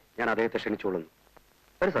 അതിലേക്ക് ഞാൻ അദ്ദേഹത്തെ ക്ഷണിച്ചോളുന്നു.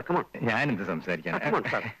 ഒരു സഖമാണ്. ഞാൻ എന്ത് സംസാരിക്കാൻ?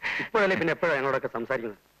 സാർ ഇപ്പോഴല്ലേ പിന്നെ എപ്പോഴാണ് ഞങ്ങളോടൊക്കെ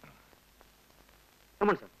സംസാരിക്കുന്നത്?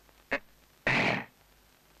 സാർ.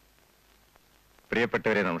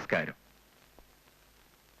 പ്രിയപ്പെട്ടവരെ നമസ്കാരം.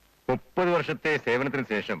 30 വർഷത്തെ സേവനത്തിന്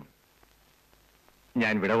ശേഷം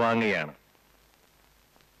ഞാൻ വിടവാങ്ങുകയാണ്.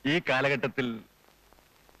 ഈ കാലഘട്ടത്തിൽ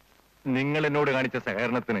നിങ്ങൾ എന്നോട് കാണിച്ച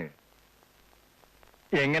സഹകരണത്തിന്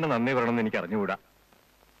എങ്ങനെ നന്ദി പറയണമെന്ന് എനിക്ക് അറിഞ്ഞുകൂടാ.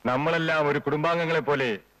 നമ്മളെല്ലാം ഒരു കുടുംബാംഗങ്ങളെ പോലെ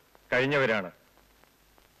കഴിഞ്ഞവരാണ്.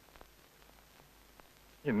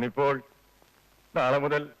 ഇന്നിപ്പോൾ നാളെ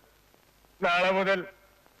മുതൽ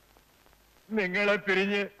നിങ്ങളെ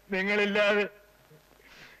പിരിഞ്ഞ് നിങ്ങളില്ലാതെ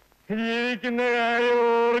ജീവിക്കുന്ന കാര്യം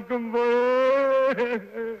ഓർക്കുമ്പോൾ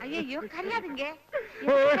ஐயோ கரையாதுங்க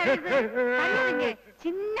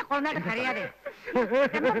சின்ன குழந்தை கரையாதே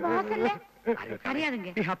மோசல்ல கரையாதுங்க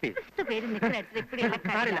 10 பேரு நிக்கிற இடத்துல இப்படி எல்லாம்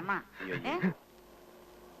கரையலாமா?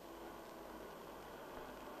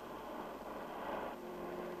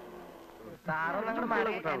 സാറല്ലേ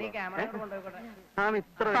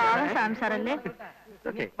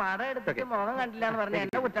പടം എടുത്തിട്ട് മുഖം കണ്ടില്ല എന്ന് പറഞ്ഞ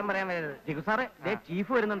എന്നെ കുറ്റം പറയാൻ വരരുത്. ജിഗു സാറേ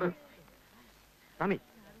ചീഫ് വരുന്നുണ്ട്.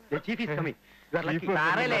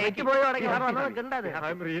 സാറേ ലേക്ക് പോയി തുടങ്ങി വന്ന് നിൽക്കണ്ടത്.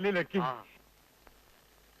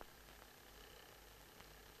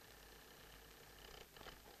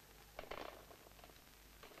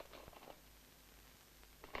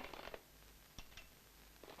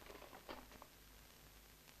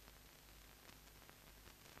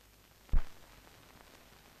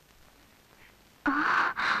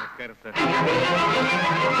 നമസ്കാരം സാർ.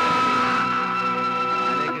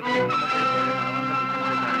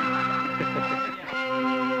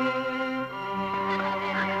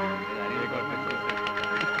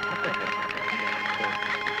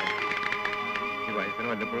 ഈ വയസ്സിന്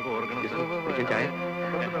വല്ലപ്പോഴൊക്കെ ഓർക്കണം.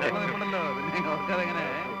 ഓർക്കാതെങ്ങനെ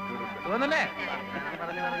തോന്നല്ലേ?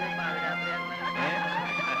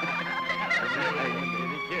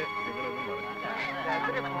 എനിക്ക്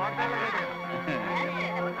നിങ്ങളൊന്നും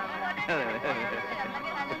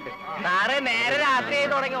സാറേ നേരെ രാത്രി ആയി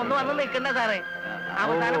തുടങ്ങി ഒന്ന് വന്ന് നിൽക്കണ്ട സാറേ.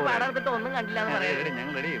 അവസാനം പടം എടുത്തിട്ട് ഒന്നും കണ്ടില്ല എന്ന് പറയുന്നത്.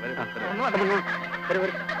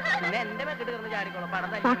 പിന്നെ എന്റെ മെക്കിട്ട് കിടന്ന് ചാടിക്കോളാം. പടം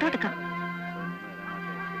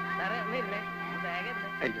സാറേ ഒന്ന് ഇരുന്നേ.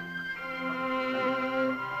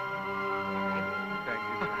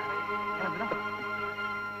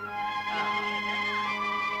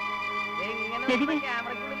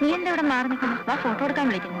 നീ എന്താ ഇവിടെ മാറി നിൽക്കുന്നു? വാ ഫോട്ടോ എടുക്കാൻ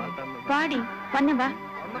വിളിക്കുന്നു. വാടി വന്നെ വാ.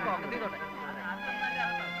 ഒന്ന് പോക്കറ്റിൽ തൊട്ടെ.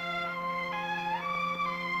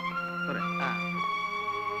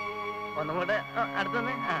 ഒന്നും കൂടെ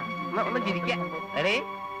അടുത്തൊന്ന് ഒന്ന് ചിരിക്കാം. റെഡി?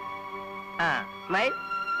 സ്മൈൽ.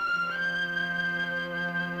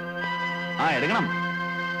 എടുക്കണം.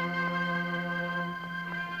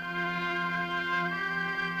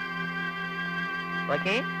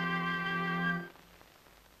 ഓക്കെ.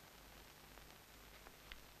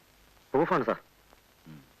 പ്രൂഫാണ് സാർ.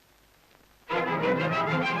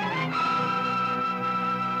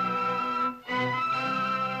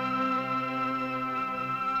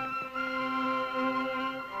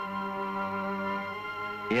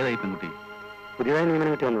 ഏതായി പെൺകുട്ടി? പുതിയതായി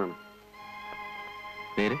നിയമനം കിട്ടി വന്നതാണ്.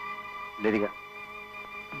 പേര്? ലതിക.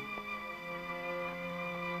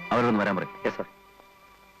 അവരൊന്ന് വരാൻ പറയും. Yes sir.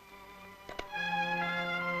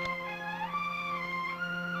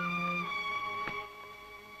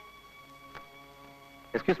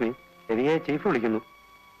 Excuse me, ലതികയെ chief വിളിക്കുന്നു.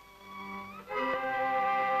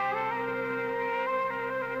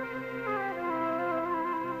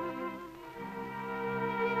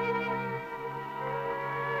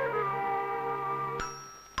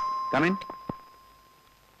 Come in.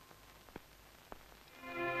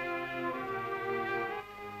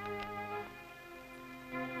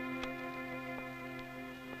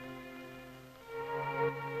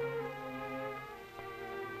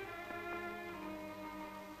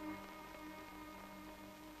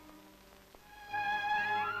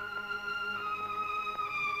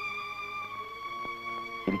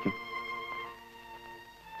 ഇരിക്കും.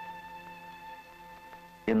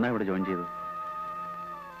 എന്നാ ഇവിടെ ജോയിൻ ചെയ്തത്?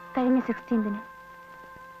 കഴിഞ്ഞ 16-ന്.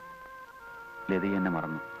 ലതിക എന്നെ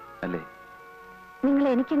മറന്നു അല്ലേ? നിങ്ങൾ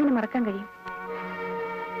എനിക്കെങ്ങനെ മറക്കാൻ കഴിയും?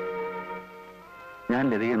 ഞാൻ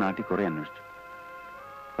ലതികയെ നാട്ടിൽ കുറെ അന്വേഷിച്ചു.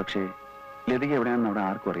 പക്ഷേ ലതിക എവിടെയാണെന്ന് അവിടെ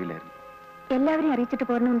ആർക്കും അറിയില്ലായിരുന്നു. എല്ലാവരെയും അറിയിച്ചിട്ട്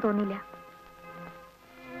പോരണമെന്ന് തോന്നിയില്ല.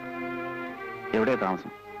 എവിടെയാ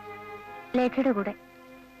താമസം? ലേഖയുടെ കൂടെ.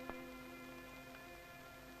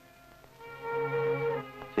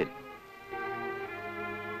 ശരി.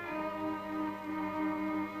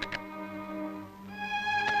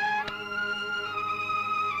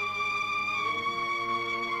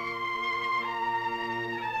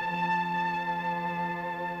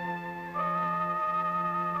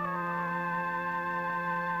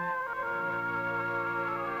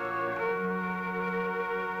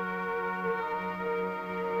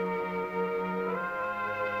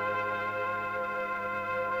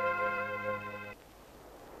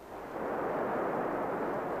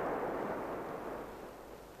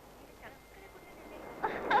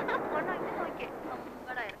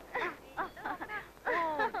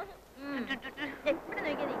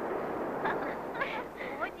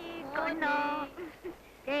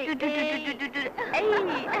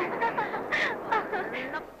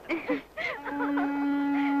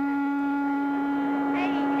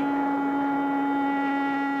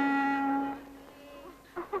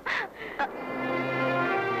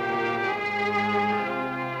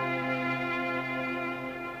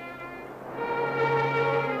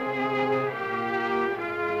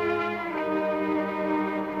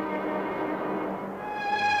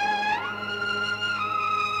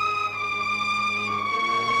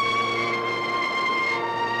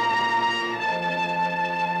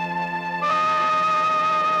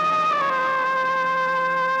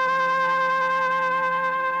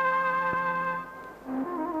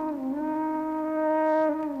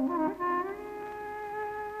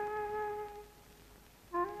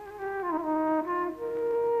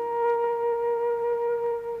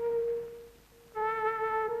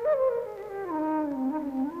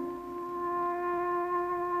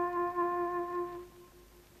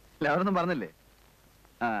 അവരൊന്നും പറഞ്ഞില്ലേ?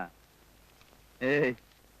 ആ ഏയ്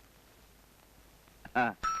ആ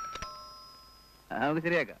നമുക്ക്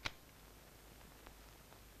ശരിയാക്കാം.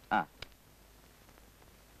 ആ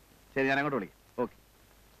ശരി, ഞാൻ അങ്ങോട്ട് വിളിക്കാം. ഓക്കെ.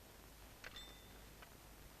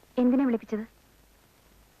 എന്തിനാ വിളിപ്പിച്ചത്?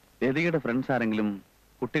 ലതികയുടെ ഫ്രണ്ട്സ് ആരെങ്കിലും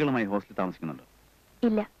കുട്ടികളുമായി ഹോസ്റ്റലിൽ താമസിക്കുന്നുണ്ടോ?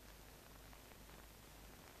 ഇല്ല.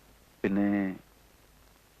 പിന്നെ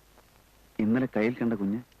ഇന്നലെ കയ്യിൽ കണ്ട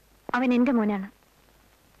കുഞ്ഞ്? അവൻ എന്റെ മോനാണ്.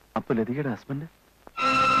 അപ്പൊ ലതികയുടെ ഹസ്ബൻഡ്?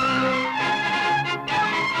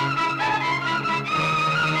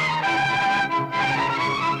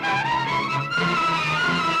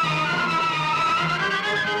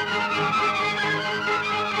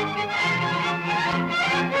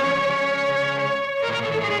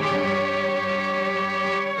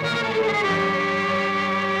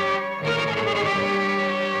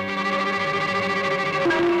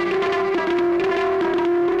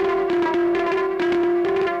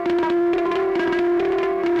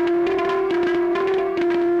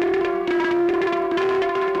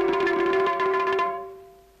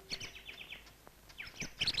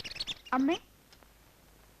 അമ്മേ,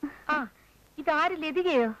 ആ ഇതാര്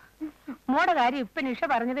ലതികയോ? മോടെ കാര്യം ഇപ്പൊ നിഷ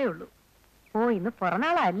പറഞ്ഞതേ ഉള്ളൂ. ഓ, ഇന്ന്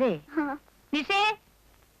പിറന്നാളല്ലേ? നിഷേ,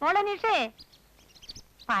 മോളെ നിഷേ,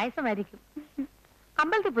 പായസമായിരിക്കും.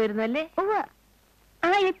 അമ്പലത്തിൽ പോയിരുന്നു അല്ലേ?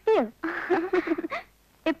 ആ എത്തിയോ?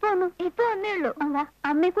 എപ്പോ വന്നു? ഇപ്പൊ വന്നേ ഉള്ളൂ.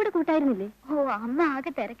 അമ്മയെ കൂടെ കൂട്ടായിരുന്നില്ലേ? ഓ, അമ്മ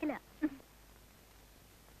ആകെ തിരക്കില്ല.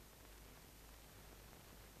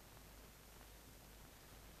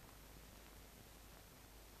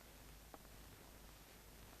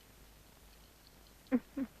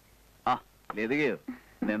 ആ ലതികയോ,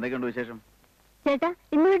 എന്തൊക്കെയുണ്ട് വിശേഷം? ചേട്ടാ,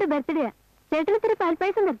 ഇന്നിവിടെ ബർത്ത്ഡേയാ. ചേട്ടന് ഇത്തിരി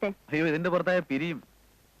പാൽപ്പായസം തരട്ടെ? അയ്യോ, ഇതിന്റെ പുറത്തായ പിരിയും.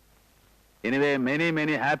 Anyway many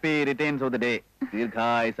many happy returns of the day.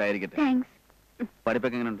 ദീർഘായുസ്സായിരിക്കട്ടെ. Thanks.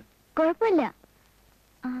 പഠിപ്പൊക്കെ എങ്ങനെയുണ്ട്? കുഴപ്പമില്ല.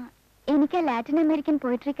 എനിക്ക് ലാറ്റിൻ അമേരിക്കൻ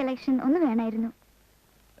പോയിട്രി കളക്ഷൻ ഒന്ന് വേണമായിരുന്നു.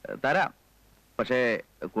 തരാം. പക്ഷേ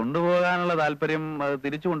കൊണ്ടുപോകാനുള്ള താല്പര്യം അത്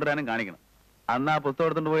തിരിച്ചു കൊണ്ടുവരാനും കാണിക്കണം. അന്ന് ആ പുസ്തകം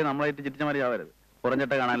എടുത്തോണ്ട് പോയി നമ്മളായിട്ട് ചിരിച്ചമാരി ആവരുത്.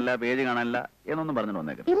 കുറഞ്ഞിട്ട് കാണാനില്ല, പേജ് കാണാനില്ല എന്നൊന്നും പറഞ്ഞിട്ട്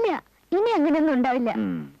വന്നേക്കാം. ഇല്ല, ഇനി അങ്ങനെയൊന്നും ഉണ്ടാവില്ല.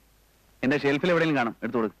 എന്റെ ഷെൽഫിൽ എവിടെയും കാണും,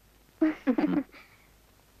 എടുത്തു കൊടുക്കും.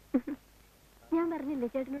 ഞാൻ പറഞ്ഞില്ലേ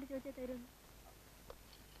ചേട്ടനോട് ചോദിച്ചാൽ തരുമെന്ന്.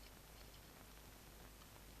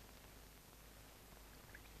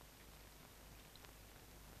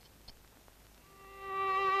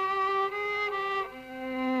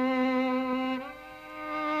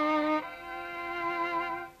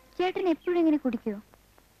 ചേട്ടൻ എപ്പോഴും ഇങ്ങനെ കുടിക്കുവോ?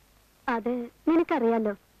 അത്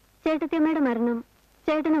നിനക്കറിയാലോ, ചേട്ടത്തിയമ്മയുടെ മരണം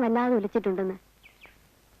ചേട്ടനെ വല്ലാതെ വിളിച്ചിട്ടുണ്ടെന്ന്.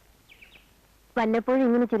 വല്ലപ്പോഴും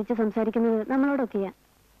ഇങ്ങനെ ചിരിച്ച് സംസാരിക്കുന്നത് നമ്മളോടൊക്കെയാ.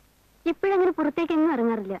 ഇപ്പോഴങ്ങനെ പുറത്തേക്ക് എങ്ങും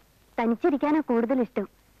ഇറങ്ങാറില്ല. തനിച്ചിരിക്കാനാ കൂടുതൽ ഇഷ്ടം.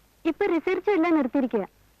 ഇപ്പൊ റിസർച്ചും എല്ലാം നിർത്തിയിരിക്കുക.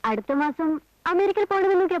 അടുത്ത മാസം അമേരിക്കയിൽ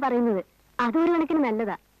പോകണമെന്നൊക്കെയാ പറയുന്നത്. അതൊരു കണക്കിന്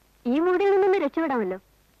നല്ലതാ. ഈ മൂടിൽ നിന്നൊന്ന് രക്ഷപ്പെടാമല്ലോ.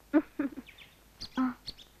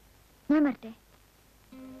 ഞാൻ വരട്ടെ.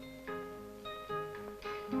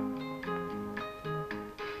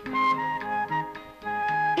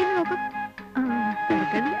 ഇത് നോക്കൂ.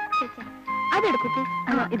 അതെടുക്കൂ പ്ലീസ്.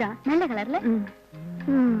 ഇതാ നല്ല കളറില്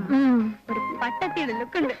ഒരു പട്ടത്തിയുടെ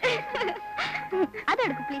ലുക്ക് ഉണ്ട്.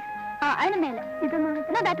 അതെടുക്കൂ പ്ലീസ്. അതിന് മേലെ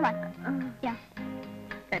ഇതൊന്നും ദാറ്റ് വൺ.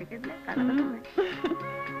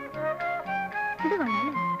 ഇത്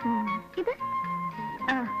കൊള്ളാല്ലേ? ഇത്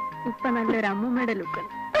ഇപ്പൊ നല്ലൊരു അമ്മൂമ്മയുടെ ലുക്ക്.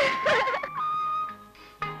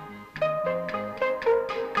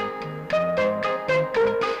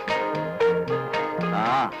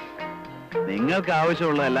 നിങ്ങൾക്ക്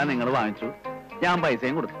ആവശ്യമുള്ളതെല്ലാം നിങ്ങൾ വാങ്ങിച്ചു, ഞാൻ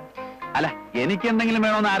പൈസയും കൊടുത്തു. അല്ല, എനിക്ക് എന്തെങ്കിലും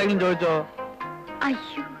വേണോന്ന് ആരെങ്കിലും ചോദിച്ചോ?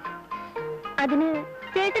 അയ്യോ, അതിന്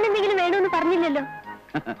ചേട്ടൻ എന്തെങ്കിലും വേണമെന്ന് പറഞ്ഞില്ലല്ലോ.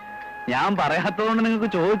 ഞാൻ പറയാത്തതുകൊണ്ട് നിങ്ങൾക്ക്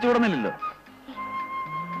ചോദിച്ചു കൊടുന്നില്ലല്ലോ.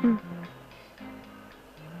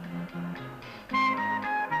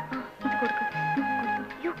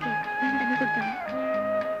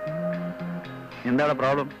 എന്താണ്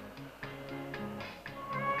പ്രോബ്ലം?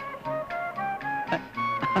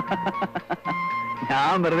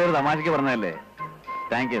 ഞാൻ വെറുതെ ഒരു തമാശക്ക് പറഞ്ഞതല്ലേ.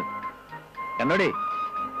 Thank you. കണ്ടോടി,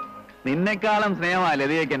 നിന്നെക്കാളും സ്നേഹമാ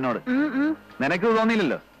ലതികയ്ക്ക് എന്നോട്. നിനക്ക്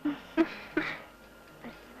തോന്നിയില്ലല്ലോ.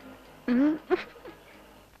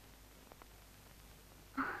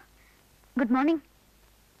 Good morning.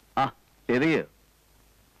 ആ ലതികയോ?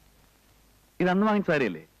 ഇത് അന്ന് വാങ്ങിച്ച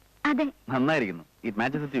സാരിയല്ലേ? അതെ. നന്നായിരിക്കുന്നു. It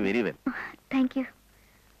matches with you very well. Thank you.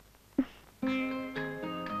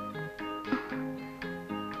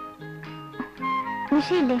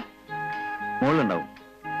 നിഷയില്ലേ? മുകളിലുണ്ടാവും.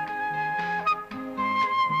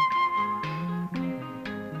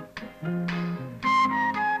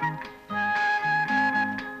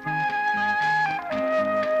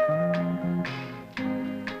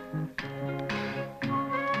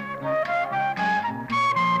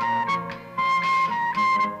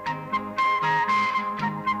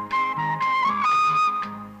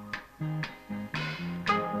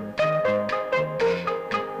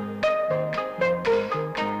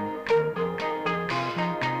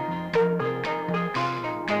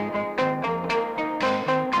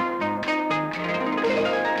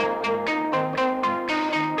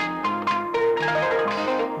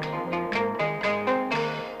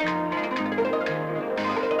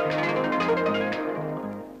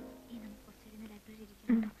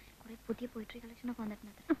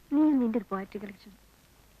 നീ നിന്റെ ഒരു പോയട്രി കളക്ഷൻ.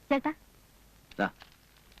 ചേട്ടാ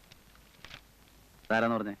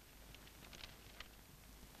ആരാന്ന് പറഞ്ഞേ?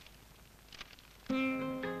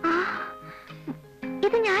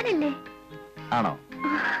 ഇത് ഞാനല്ലേ? ആണോ?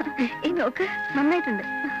 ഈ നോക്ക്, നന്നായിട്ടുണ്ട്.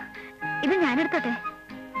 ഇത് ഞാനെടുത്തോട്ടെ?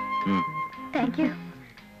 Thank you.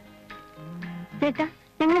 ചേട്ടാ,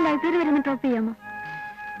 ഞങ്ങൾ ലൈബ്രറി വരുന്ന ഡ്രോപ്പ് ചെയ്യാമോ?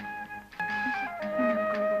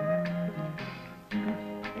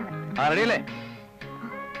 റെഡിയല്ലേ?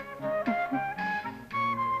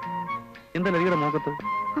 എന്താ ലതികയുടെ മുഖത്ത്?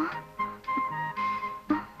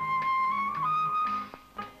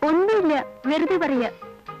 ഒന്നുമില്ല, വെറുതെ പറയാ.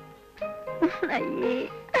 അയ്യേ.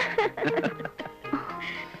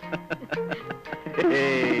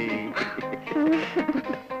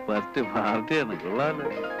 ഫസ്റ്റ് പാർട്ടിയാണ്. കൊള്ളാലോ.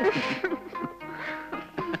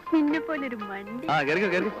 നിന്നെ പോലൊരു മണ്ടി.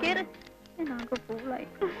 കേറ്. ഞാനാകെ പൂളായി.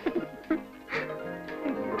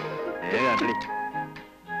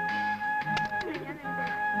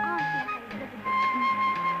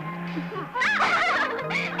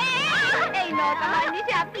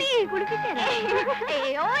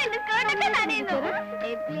 അയ്യോ, എന്റെ സ്കേർട്ടൊക്കെ നനയുന്നു.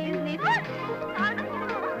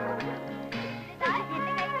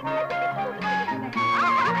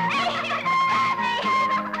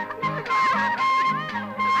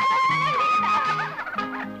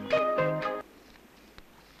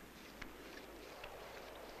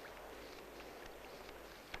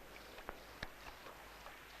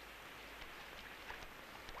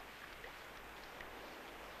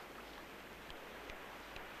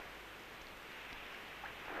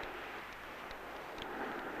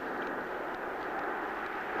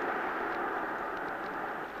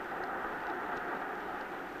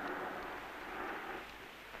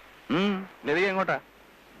 ലതിക എങ്ങോട്ടാ?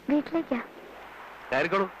 വീട്ടിലേക്കാ.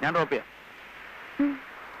 കയറിക്കോളൂ, ഞാൻ ഡ്രോപ്പ് ചെയ്യാം.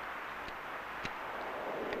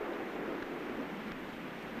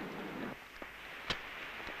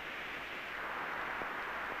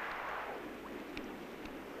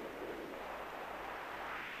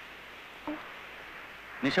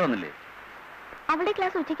 നിഷ വന്നില്ലേ? അവളുടെ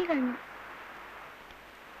ക്ലാസ് ഉച്ചയ്ക്ക് കഴിഞ്ഞു.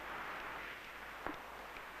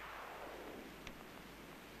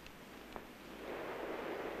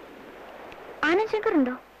 ആനന്ദ് ശങ്കർ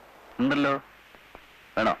ഉണ്ടോ? ഉണ്ടല്ലോ.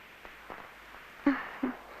 വേണോ?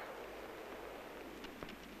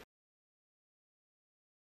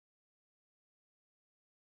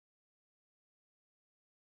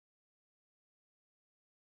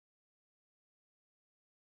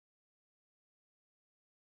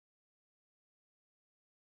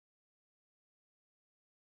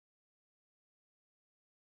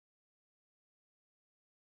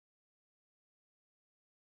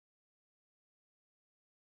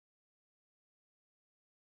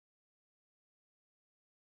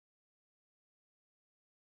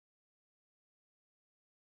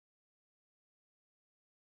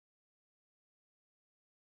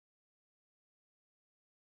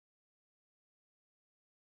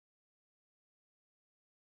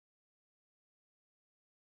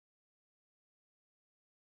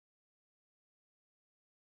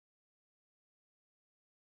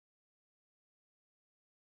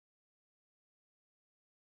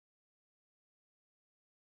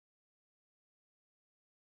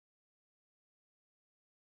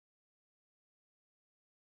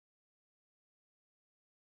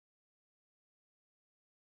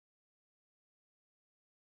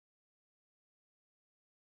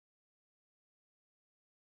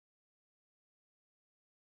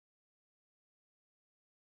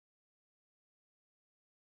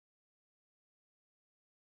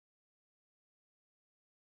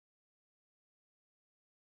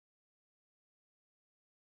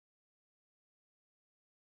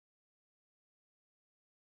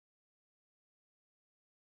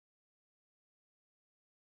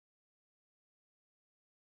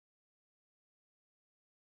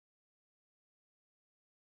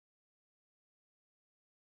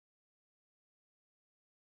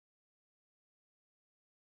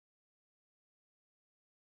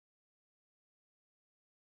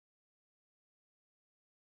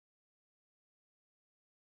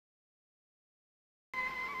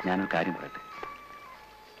 ഞാനൊരു കാര്യം പറയട്ടെ.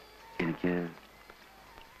 എനിക്ക്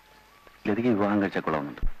ലതിക വിവാഹം കഴിച്ചാൽ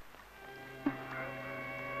കൊള്ളാവുന്നുണ്ട്.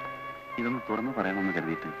 ഇതൊന്ന് തുറന്നു പറയണമെന്ന്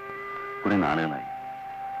കരുതിയിട്ട് കുറെ നാളുകളായി.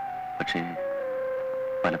 പക്ഷേ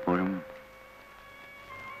പലപ്പോഴും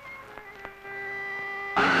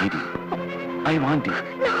I want you.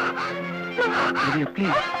 Lydia,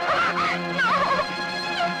 please.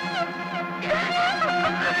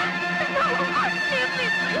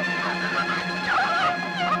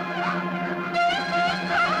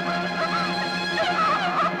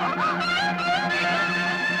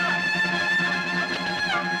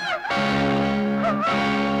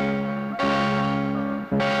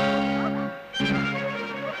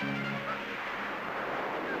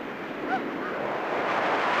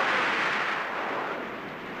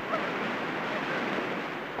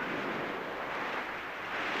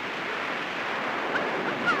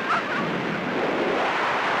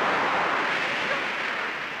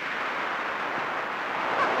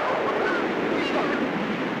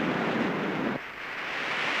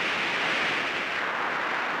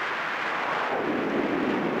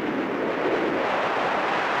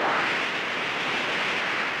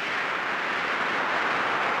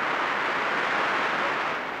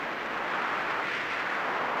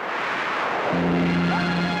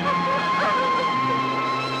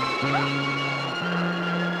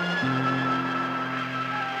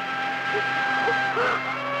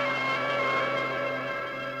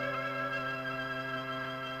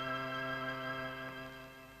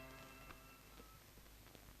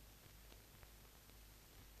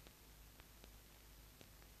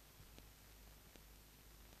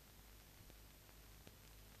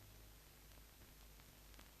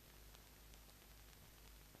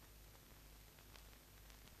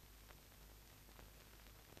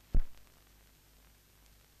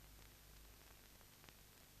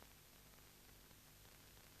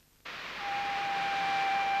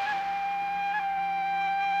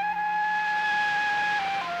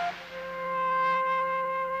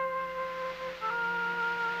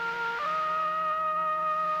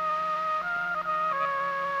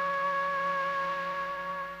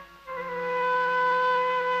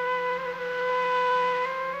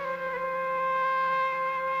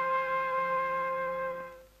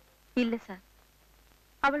 ഇല്ല സാർ,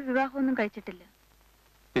 അവൾ വിവാഹമൊന്നും കഴിച്ചിട്ടില്ല.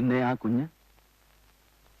 പിന്നെ ആ കുഞ്ഞ്?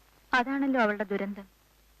 അതാണല്ലോ അവളുടെ ദുരന്തം.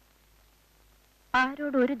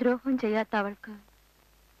 ആരോട് ഒരു ദ്രോഹവും ചെയ്യാത്ത അവൾക്ക്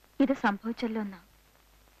ഇത് സംഭവിച്ചല്ലോ എന്നാ.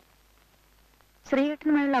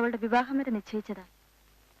 ശ്രീയേട്ടനുമായുള്ള അവളുടെ വിവാഹം വരെ നിശ്ചയിച്ചതാ.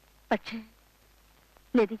 പക്ഷേ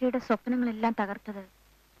ലതികയുടെ സ്വപ്നങ്ങളെല്ലാം തകർത്തത്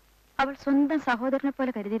അവൾ സ്വന്തം സഹോദരനെ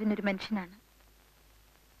പോലെ കരുതിയിരുന്നൊരു മനുഷ്യനാണ്.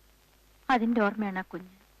 അതിന്റെ ഓർമ്മയാണ് ആ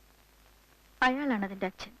കുഞ്ഞ്. അയാളാണ് അതിന്റെ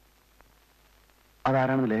അച്ഛൻ.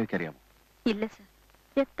 അതാരാണെന്ന് ലേഖയ്ക്കറിയാമോ? ഇല്ല സർ,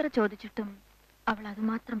 എത്ര ചോദിച്ചിട്ടും അവൾ അത്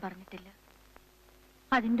മാത്രം പറഞ്ഞിട്ടില്ല.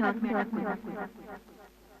 അതിന്റെ ഓർമ്മയാണ്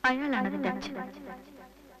അയാളാണ് അതിന്റെ അച്ഛൻ.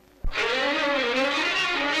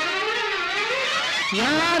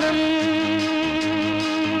 ജ്ഞാനം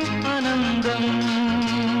അനന്തം,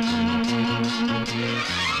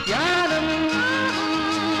 ജ്ഞാനം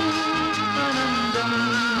അനന്തം,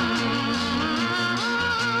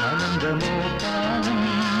 അനന്തമോ കാലം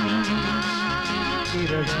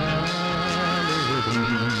ചിരകാലെഴുതും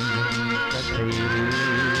കഥയിൽ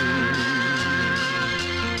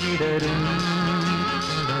ഇടരും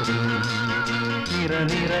പടരും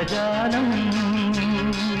നിറനിറജാലം,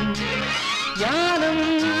 ജ്ഞാനം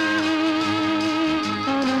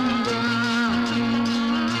അനന്തം.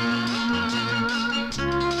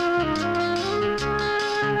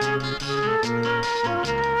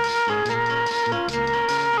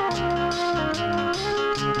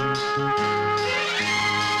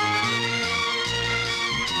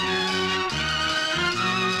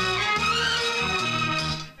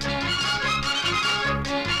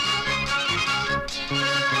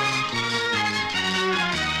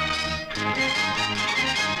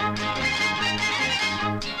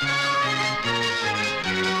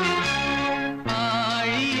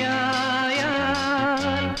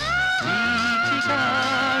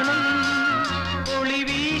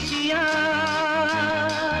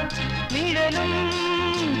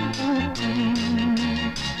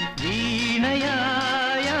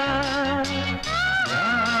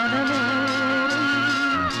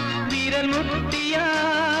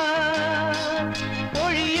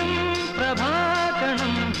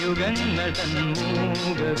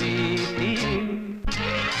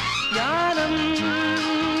 ജ്ഞാനം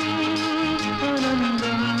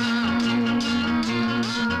അനന്തം.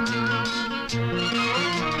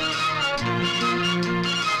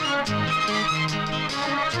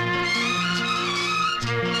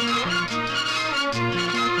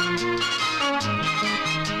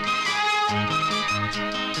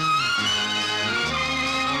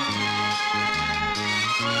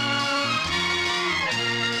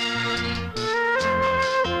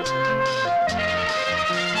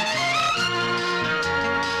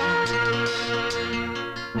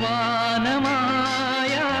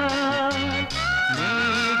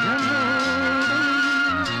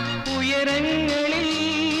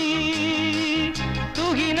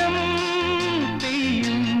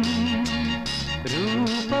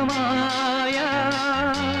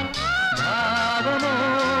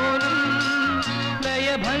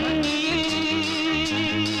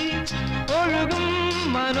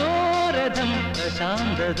 മനോരഥം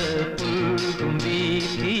പ്രശാന്തത പുൽകും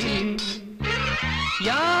വീഥിയിൽ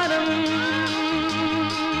യാനം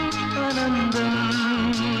അനന്തം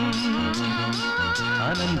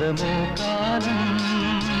ആനന്ദമോ കാലം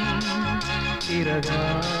ചിറകാലെഴുതും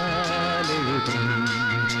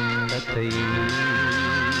കഥയിൽ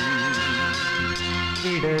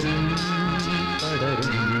വിടരും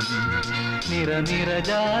പടരും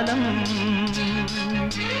നിറനിറജാലം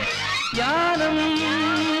യാനം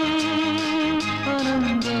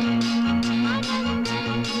അനന്തം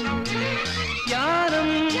യാനം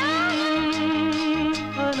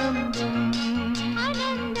അനന്തം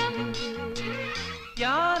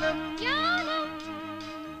യാനം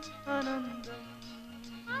അനന്തം.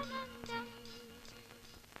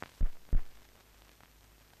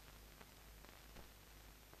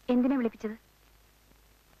 എന്തിനാ വിളിപ്പിച്ചത്?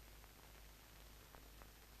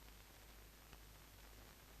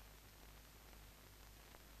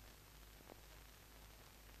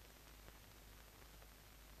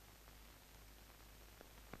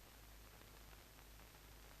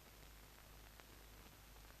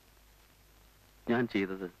 ഞാൻ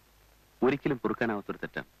ചെയ്തത് ഒരിക്കലും പൊറുക്കാനാവാത്തൊരു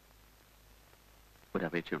തെറ്റാണ്.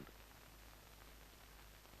 ഒരപേക്ഷയുണ്ട്.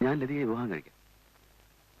 ഞാൻ ലതികയെ വിവാഹം കഴിക്കാം.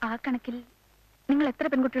 ആ കണക്കിൽ നിങ്ങൾ എത്ര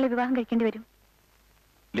പെൺകുട്ടികളെ വിവാഹം കഴിക്കേണ്ടി വരും?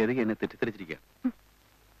 ലതിക എന്നെ തെറ്റിദ്ധരിച്ചിരിക്കുക.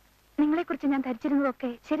 നിങ്ങളെക്കുറിച്ച് ഞാൻ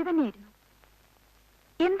ധരിച്ചിരുന്നതൊക്കെ ശരി തന്നെയായിരുന്നു.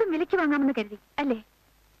 എന്തും വിലയ്ക്ക് വാങ്ങാമെന്ന് കരുതി അല്ലേ?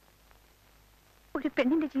 ഒരു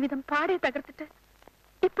പെണ്ണിന്റെ ജീവിതം പാടെ തകർത്തിട്ട്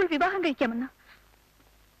ഇപ്പോൾ വിവാഹം കഴിക്കാമെന്ന്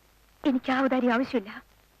എനിക്ക് ആ ഔദാര്യം ആവശ്യമില്ല.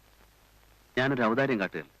 ഞാനൊരു ഔദാര്യം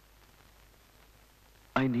കാട്ടുകയല്ല.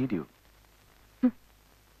 I need you.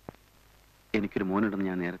 എനിക്കൊരു മോനുണ്ടെന്ന്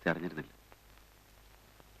ഞാൻ നേരത്തെ അറിഞ്ഞിരുന്നില്ല.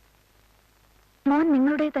 മോൻ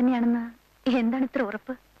നിങ്ങളുടെ തന്നെയാണെന്ന് എന്താണ് ഇത്ര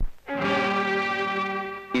ഉറപ്പ്?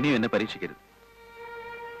 ഇനിയും എന്നെ പരീക്ഷിക്കരുത്.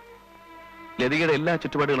 ലതികയുടെ എല്ലാ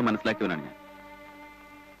ചുറ്റുപാടുകളും മനസ്സിലാക്കിയവനാണ് ഞാൻ.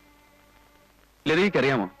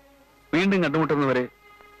 ലതികയ്ക്കറിയാമോ, വീണ്ടും കണ്ടുമുട്ടുന്നവരെ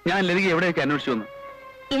ഞാൻ ലതിക എവിടെയൊക്കെ അന്വേഷിച്ചു വന്നു?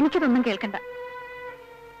 എനിക്കിതൊന്നും കേൾക്കണ്ട.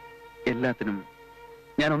 എല്ലാത്തിനും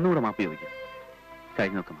ഞാൻ ഒന്നുകൂടെ മാപ്പ് ചോദിക്കാം.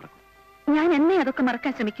 കഴിഞ്ഞൊക്കെ മറക്കും. ഞാൻ എന്നെ അതൊക്കെ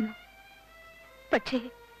മറക്കാൻ ശ്രമിക്കുന്നു. പക്ഷേ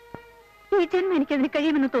ഈ ജന്മം എനിക്കതിന്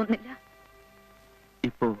കഴിയുമെന്ന് തോന്നുന്നില്ല.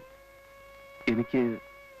 ഇപ്പോ എനിക്ക്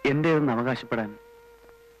എന്റേതെന്ന് അവകാശപ്പെടാൻ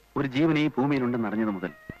ഒരു ജീവൻ ഈ ഭൂമിയിലുണ്ടെന്ന് അറിഞ്ഞത്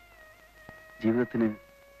മുതൽ ജീവിതത്തിന്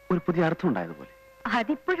ഒരു പുതിയ അർത്ഥം ഉണ്ടായതുപോലെ.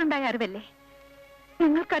 അതിപ്പോഴുണ്ടായ അറിവല്ലേ?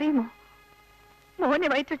 നിങ്ങൾക്കറിയുമോ, മോനെ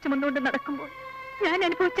വയറ്റ് വെച്ച് മുന്നോട്ട് നടക്കുമ്പോൾ ഞാൻ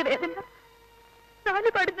അനുഭവിച്ച വേദന,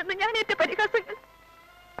 നാലുപാടിൽ നിന്ന് ഞാൻ ഏറ്റ പരിഹാസങ്ങൾ.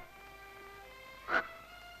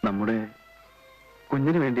 നമ്മുടെ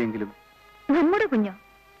കുഞ്ഞിന് വേണ്ടിയെങ്കിലും. നമ്മുടെ കുഞ്ഞോ?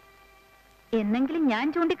 എന്നെങ്കിലും ഞാൻ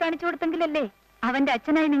ചൂണ്ടിക്കാണിച്ചു കൊടുത്തെങ്കിലല്ലേ അവന്റെ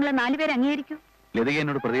അച്ഛനായി നിങ്ങളെ 4 പേര് അംഗീകരിക്കൂ. ലതിക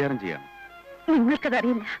എന്നോട് പ്രതികാരം ചെയ്യാണ്.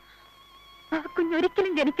 നിങ്ങൾക്കതറിയില്ല. ആ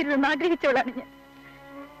കുഞ്ഞൊരിക്കലും ജനിക്കരുതെന്ന് ആഗ്രഹിച്ചവളാണ് ഞാൻ.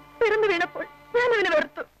 പിറന്നു വീണപ്പോൾ ഞാൻ അവനെ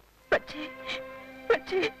വെറുത്തു.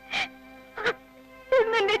 പക്ഷേ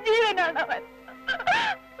ഇന്നെന്റെ ജീവനാണ് അവൻ.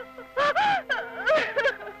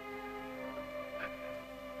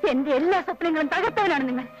 എന്റെ എല്ലാ സ്വപ്നങ്ങളും തകർത്തവനാണ്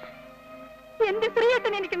നിങ്ങൾ. എന്റെ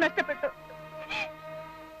സ്ത്രീയേട്ടൻ എനിക്ക് നഷ്ടപ്പെട്ടു.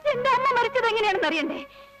 എന്റെ അമ്മ മരിച്ചത് എങ്ങനെയാണെന്ന് അറിയണ്ടേ?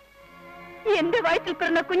 എന്റെ വയറ്റിൽ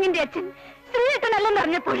പിറന്ന കുഞ്ഞിന്റെ അച്ഛൻ സ്ത്രീയേട്ടനല്ലെന്ന്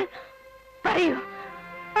അറിഞ്ഞപ്പോൾ പറയൂ,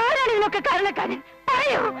 ആരാണ് ഇതിനൊക്കെ കാരണക്കാരൻ?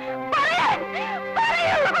 പറയൂ, പറയാൻ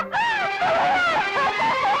പറയൂ.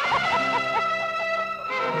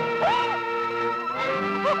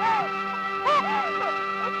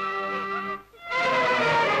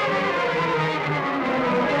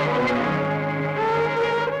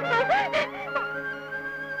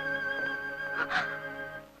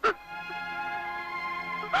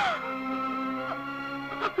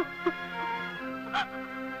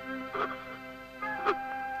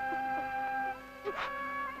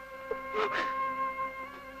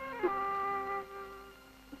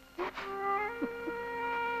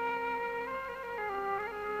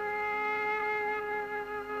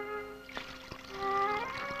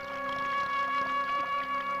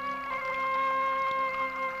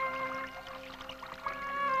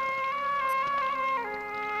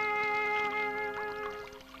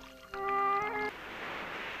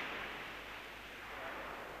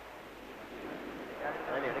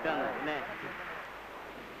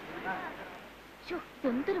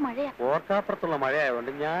 എന്തൊരു മഴയാ! ഓർക്കാപ്പുറത്തുള്ള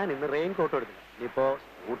മഴയായതുകൊണ്ട് ഞാൻ ഇന്ന് റെയിൻ കോട്ട് എടുത്തില്ല. ഇനിയിപ്പോ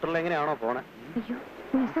സ്കൂട്ടറിൽ എങ്ങനെയാണോ പോണേ? അയ്യോ,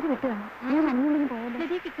 മെസ്സറി വിട്ടുകാണോ? ഞാൻ നനഞ്ഞുണ്ടെങ്കിൽ പോയാലോ?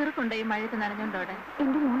 ലതിക്ക് കിറുക്കുണ്ടോ ഈ മഴയത്ത് നനഞ്ഞോണ്ടോടെ?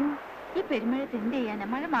 എന്റെ മോനെ ഈ പെരുമഴയത്ത് എന്ത് ചെയ്യാനാ?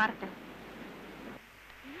 മഴ മാറട്ടെ.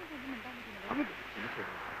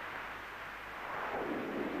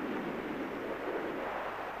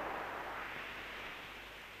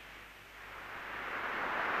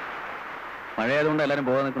 മഴയായതുകൊണ്ട് എല്ലാരും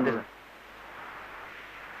പോകാൻ നിൽക്കുന്നത്.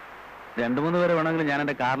 2-3 പേരെ വേണമെങ്കിൽ ഞാൻ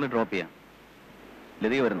എന്റെ കാറിൽ ഡ്രോപ്പ് ചെയ്യാം.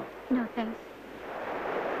 ലതിക വരുന്നു? No thanks.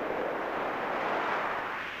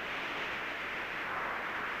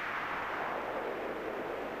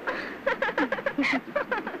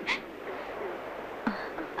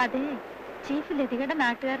 അതെ, ചീഫ് ലതികയുടെ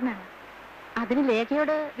നാട്ടുകാരനാണ്. അതിന്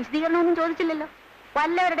ലേഖയോട് വിശദീകരണമൊന്നും ചോദിച്ചില്ലല്ലോ.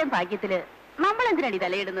 വല്ലവരുടെയും ഭാഗ്യത്തില് നമ്മൾ എന്തിനാണ് ഈ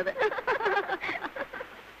തലയിടുന്നത്?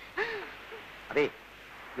 അതെ,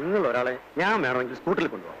 നിങ്ങൾ ഒരാളെ ഞാൻ വേണമെങ്കിൽ സ്കൂട്ടറിൽ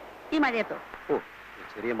കൊണ്ടുപോകാം. ഈ മഴയത്തോ? ഓ,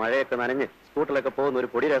 ചെറിയ മഴയൊക്കെ നനഞ്ഞ് സ്കൂട്ടറിലൊക്കെ പോകുന്ന ഒരു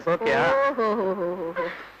പൊടി രസമൊക്കെയാ.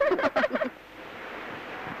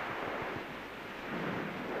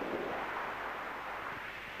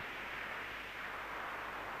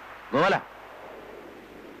 ഗോപാല,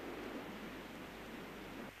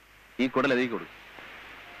 ഈ കുടൽ അതിലേക്ക് കൊടുക്കും.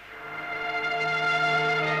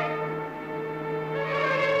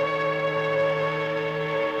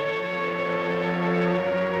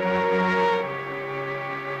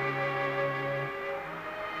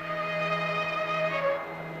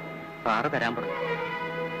 കാറ് തരാൻ പറഞ്ഞു.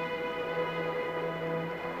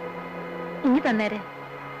 ഇനി തന്നേരെ.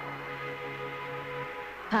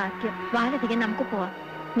 ഭാഗ്യം, വാലധികം നമുക്ക് പോവാം.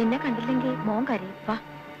 നിന്നെ കണ്ടില്ലെങ്കിൽ മോൻ കരയും. വാ.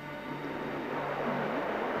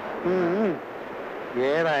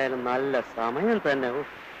 ഏതായാലും നല്ല സമയം തന്നെ.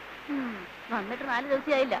 വന്നിട്ട് 4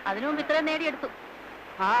 ദിവസമായില്ല, അതിനു മുമ്പ് ഇത്രയും നേടിയെടുത്തു.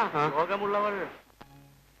 രോഗമുള്ളവൾ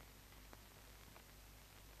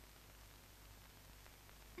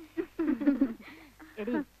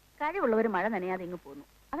എടി, കഴിവുള്ളവർ മഴ നനയാതെ ഇങ്ങ് പോന്നു.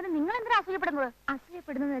 അതിന് നിങ്ങൾ എന്തിനാ അസൂയപ്പെടുന്നത്?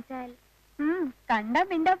 അസൂയപ്പെടുന്നെന്ന് വെച്ചാൽ കണ്ടാ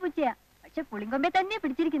മിണ്ടാ പൂച്ചയാ, പക്ഷെ പുളിങ്കൊമ്പെ തന്നെ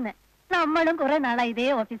പിടിച്ചിരിക്കുന്നെ. നമ്മളും കുറെ നാളായി ഇതേ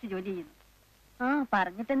ഓഫീസിൽ ജോലി ചെയ്യുന്നു. ആ,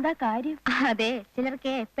 പറഞ്ഞിട്ടെന്താ കാര്യം? അതെ,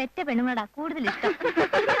 ചിലർക്ക് പെറ്റ പെണ്ണുങ്ങളാ കൂടുതൽ ഇഷ്ടം.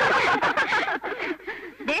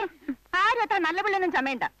 ആരും അത്ര നല്ല പിള്ളൊന്നും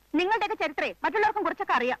ചമയണ്ട. നിങ്ങളുടെയൊക്കെ ചരിത്രേ മറ്റുള്ളവർക്കും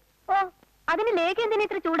കുറച്ചൊക്കെ അറിയാം. ഓ, അതിന് ലേഖ എന്തിനാ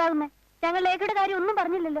ഇത്ര ചൂടാവുന്നേ? ഞങ്ങൾ ലേഖയുടെ കാര്യം ഒന്നും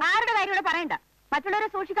പറഞ്ഞില്ലല്ലോ. ആരുടെ കാര്യം ഇവിടെ പറയണ്ട. മറ്റുള്ളവരെ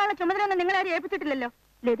സൂക്ഷിക്കാനുള്ള ചുമതലയൊന്നും നിങ്ങളാരും ഏൽപ്പിച്ചിട്ടില്ലല്ലോ.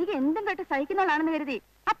 ലതിക എന്തും കേട്ട് സഹിക്കുന്നവളാണെന്ന് കരുതി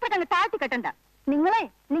അപ്പോഴങ്ങ് താഴ്ത്തി കെട്ടണ്ട. നിങ്ങളെ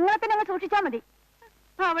തന്നെ അങ്ങ് സൂക്ഷിച്ചാ മതി.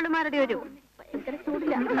 അവളുമാരുടെ ഒരു ഭയങ്കര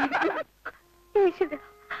ചൂടില്ല.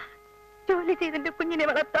 ജോലി ചെയ്തിന്റെ കുഞ്ഞിനെ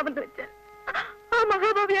വളർത്താമെന്ന് വെച്ചാൽ ആ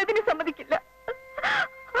മഹാഭാവി അതിന് സമ്മതിക്കില്ല.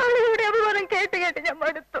 ആളുകളുടെ അപമാനം കേട്ട് കേട്ട് ഞാൻ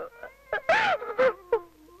മടുത്തു.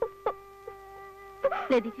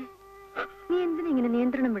 ലതിക, നീ എന്തിനാ ഇങ്ങനെ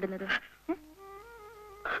നിയന്ത്രണം വിടുന്നത്?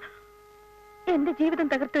 എന്റെ ജീവിതം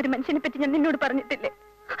തകർത്ത ഒരു മനുഷ്യനെ പറ്റി ഞാൻ നിന്നോട് പറഞ്ഞിട്ടില്ലേ?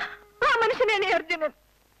 ആ മനുഷ്യനാണ് ഈ അർജുനൻ.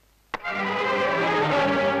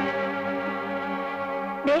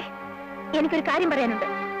 എനിക്കൊരു കാര്യം പറയാനുണ്ട്.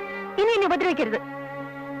 ഇനി എന്നെ ഉപദ്രവിക്കരുത്.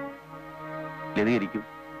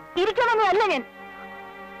 ഇരിക്കണമെന്നും അല്ല ഞാൻ.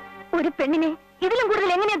 ഒരു പെണ്ണിനെ ഇതിലും കൂടുതൽ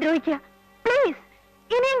എങ്ങനെയാ ദ്രോഹിക്കുക? പ്ലീസ്,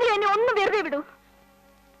 ഇനിയെങ്കിലും എന്നെ ഒന്ന് വെറുതെ വിടൂ.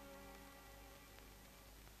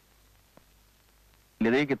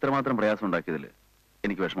 ലതയ്ക്ക് ഇത്രമാത്രം പ്രയാസം ഉണ്ടാക്കിയതിൽ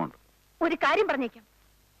എനിക്ക് വിഷമമുണ്ട്. ഒരു കാര്യം പറഞ്ഞേക്കാം,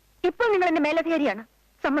 ഇപ്പോൾ നിങ്ങൾ എന്റെ മേലധികാരിയാണ്,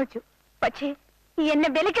 സമ്മതിച്ചു. പക്ഷേ ഈ എന്നെ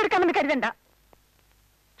വിലക്കെടുക്കാമെന്ന് കരുതണ്ട.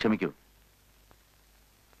 ക്ഷമിക്കൂ,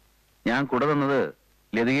 ഞാൻ കുട തന്നത്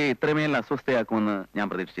ലതികയെ ഇത്രമേൽ അസ്വസ്ഥയാക്കുമെന്ന് ഞാൻ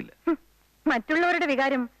പ്രതീക്ഷിച്ചില്ല. മറ്റുള്ളവരുടെ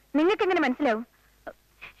വികാരം നിങ്ങൾക്ക് എങ്ങനെ മനസ്സിലാവും?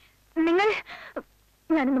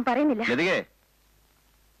 ഞാനൊന്നും പറയുന്നില്ല. ലതികേ,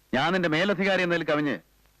 ഞാൻ നിന്റെ മേലധികാരി എന്നതിൽ കവിഞ്ഞ്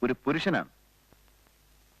ഒരു പുരുഷനാണ്.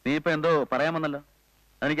 നീ ഇപ്പൊ എന്തോ പറയാമെന്നല്ലോ,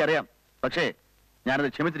 അതെനിക്കറിയാം. പക്ഷേ ഞാനത്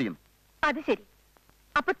ക്ഷമിച്ചിരിക്കുന്നു. അത് ശരി,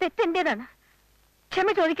 അപ്പൊ തെറ്റെന്റേതാണ്. ക്ഷമ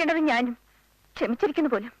ചോദിക്കേണ്ടത് ഞാനും. ക്ഷമിച്ചിരിക്കുന്നു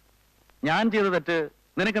പോലും. ഞാൻ ചെയ്ത തെറ്റ്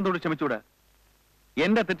നിനക്കെന്തോട് ക്ഷമിച്ചൂടാ?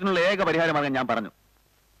 എന്റെ തെറ്റിനുള്ള ഏക പരിഹാരമാകാൻ ഞാൻ പറഞ്ഞു.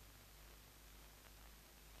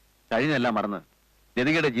 കഴിഞ്ഞെല്ലാം മറന്ന്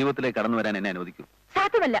ലതികയുടെ ജീവിതത്തിലേക്ക് കടന്നു വരാൻ എന്നെ അനുവദിക്കൂ.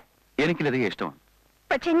 സാധ്യമല്ല. എനിക്ക് ലതിക ഇഷ്ടമാണ്.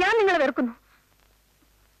 പക്ഷെ ഞാൻ നിങ്ങളെ വെറുക്കുന്നു.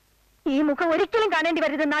 ഈ മുഖം ഒരിക്കലും കാണേണ്ടി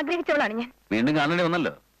വരരുതെന്ന് ആഗ്രഹിച്ചവളാണ് ഞാൻ. വീണ്ടും കാണേണ്ടി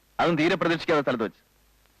വന്നല്ലോ, അതും തീരെ പ്രതീക്ഷിക്കാത്ത സ്ഥലത്ത് വെച്ച്.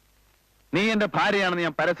 നീ എന്റെ ഭാര്യയാണെന്ന്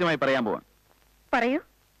ഞാൻ പരസ്യമായി പറയാൻ പോവാൻ. പറയൂ.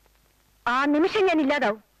 ആ നിമിഷം ഞാൻ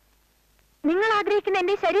ഇല്ലാതാവും. നിങ്ങൾ ആഗ്രഹിക്കുന്ന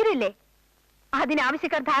എന്റെ ശരീരമില്ലേ,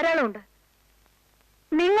 അതിനാവശ്യക്കാർ ധാരാളമുണ്ട്.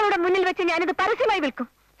 നിങ്ങളുടെ മുന്നിൽ വെച്ച് ഞാനിത് പരസ്യമായി വിൽക്കും.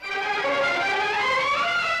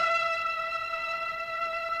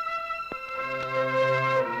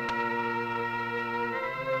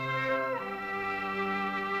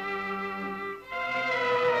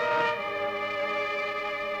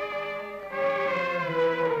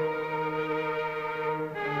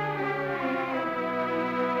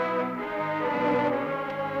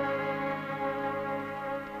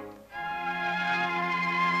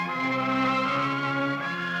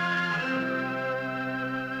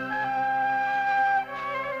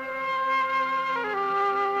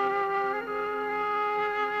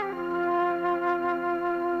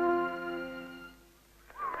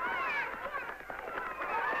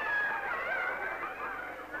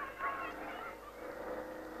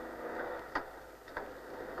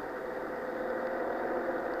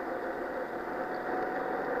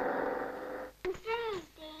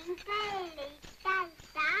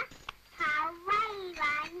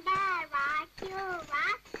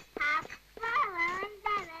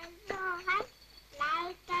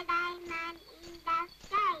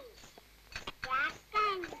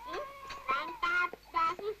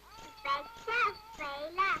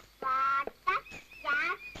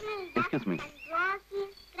 എക്സ്ക്യൂസ് മീ,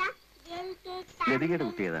 ലതികയുടെ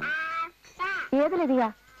കുട്ടി ഏതാണ്? ഏത് ലതിക?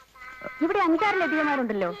 ഇവിടെ 5-6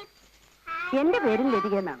 ലതികമാരുണ്ടല്ലോ. എന്റെ പേരും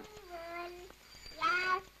ലതിക എന്നാണ്.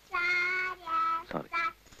 Sorry.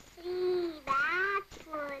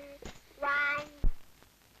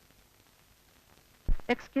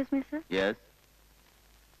 Excuse me sir, yes.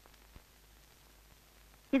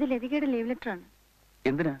 ഇത് ലതികയുടെ ലീവ് ലെറ്റർ ആണ്.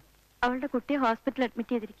 എന്തിനാ? അവളുടെ കുട്ടിയെ ഹോസ്പിറ്റലിൽ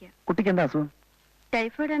അഡ്മിറ്റ് ചെയ്തിരിക്കുക. കുട്ടിക്ക് എന്താ അസുഖം?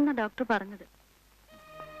 ടൈഫോയിഡ് ആണെന്ന ഡോക്ടർ പറഞ്ഞത്.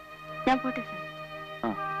 ഞാൻ പോട്ടെ സർ. ആ.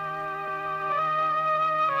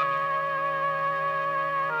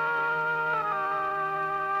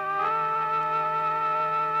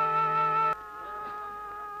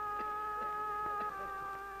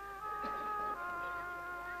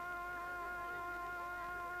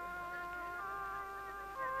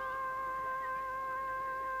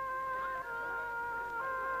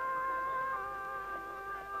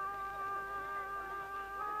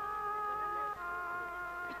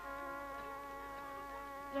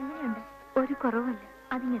 എങ്ങനെയുണ്ട്? ഒരു കുറവുമില്ല.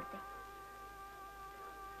 അതിനെടുത്തേ.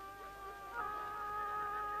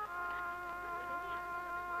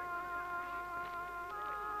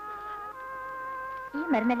 ഈ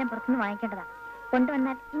മരുന്നെല്ലാം പുറത്തുനിന്ന് വാങ്ങിക്കേണ്ടതാ.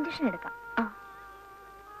 കൊണ്ടുവന്നാൽ ഇഞ്ചക്ഷൻ എടുക്കാം.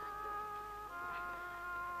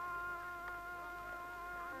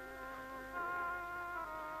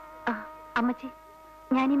 അമ്മച്ചി,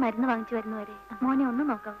 ഞാൻ ഈ മരുന്ന് വാങ്ങിച്ചു വരുന്നവരെ മോനെ ഒന്ന്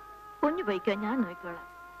നോക്കാം. കുഞ്ഞു പോയിക്കോ, ഞാൻ നോക്കിക്കോളാം.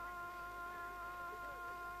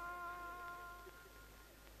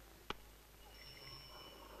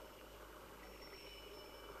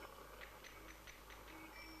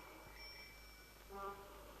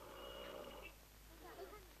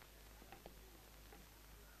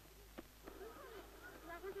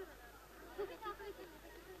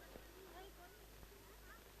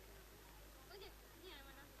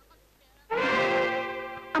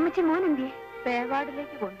 അമ്മച്ചി, മോൻ എന്തിയെ?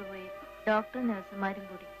 പേവാർഡിലേക്ക് കൊണ്ടുപോയി. ഡോക്ടറും നഴ്സുമാരും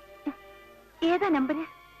കൂടി. ഏതാ നമ്പര്?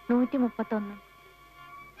 131.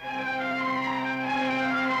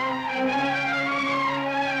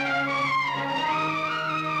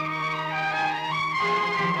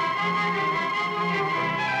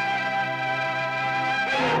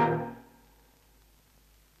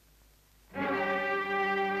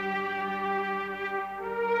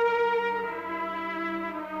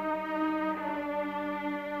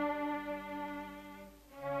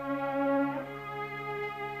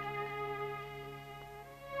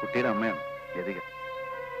 കുട്ടിയുടെ അമ്മയാണ് ലതിക.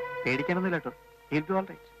 പേടിക്കാനൊന്നുമില്ല കേട്ടോ. Heal B all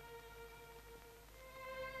right.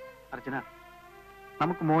 അർച്ചന,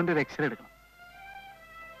 നമുക്ക് മോന്റെ ഒരു എക്സ്റേ എടുക്കണം.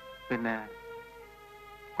 പിന്നെ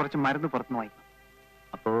കുറച്ച് മരുന്ന് പുറത്തുനിന്ന് വാങ്ങിക്കണം.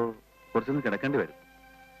 അപ്പോ കുറച്ചൊന്ന് കിടക്കേണ്ടി വരും.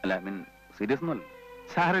 അല്ല, ഐ മീൻ സീരിയസ് ഒന്നുമല്ല.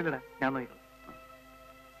 സാരമില്ലടാ, ഞാൻ നോക്കിക്കോളാം.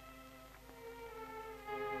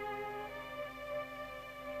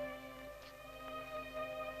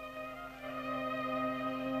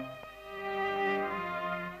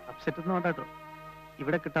 അപ്സെറ്റ് ഒന്നും വേണ്ട കേട്ടോ.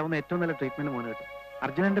 ഇവിടെ കിട്ടാവുന്ന ഏറ്റവും നല്ല ട്രീറ്റ്മെന്റ് മോന് കിട്ടും.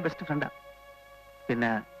 അർജുനന്റെ ബെസ്റ്റ് ഫ്രണ്ടാ. പിന്നെ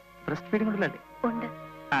ബ്രസ്റ്റ് ഫീഡിംഗ് ഉണ്ടല്ലേ? ഉണ്ട്.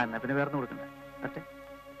 എന്നാ പിന്നെ വേറെ കൊടുക്കണ്ട. അട്ടെ,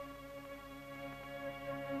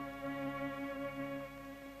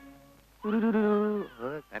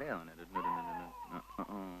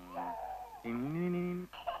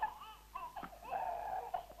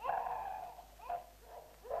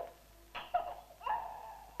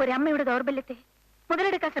 ഒരമ്മയുടെ ദൗർബല്യത്തെ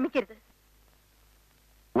മുതലെടുക്കാൻ ശ്രമിക്കരുത്.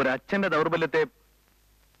 ഒരച്ഛന്റെ ദൗർബല്യത്തെ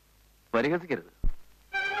പരിഹസിക്കരുത്.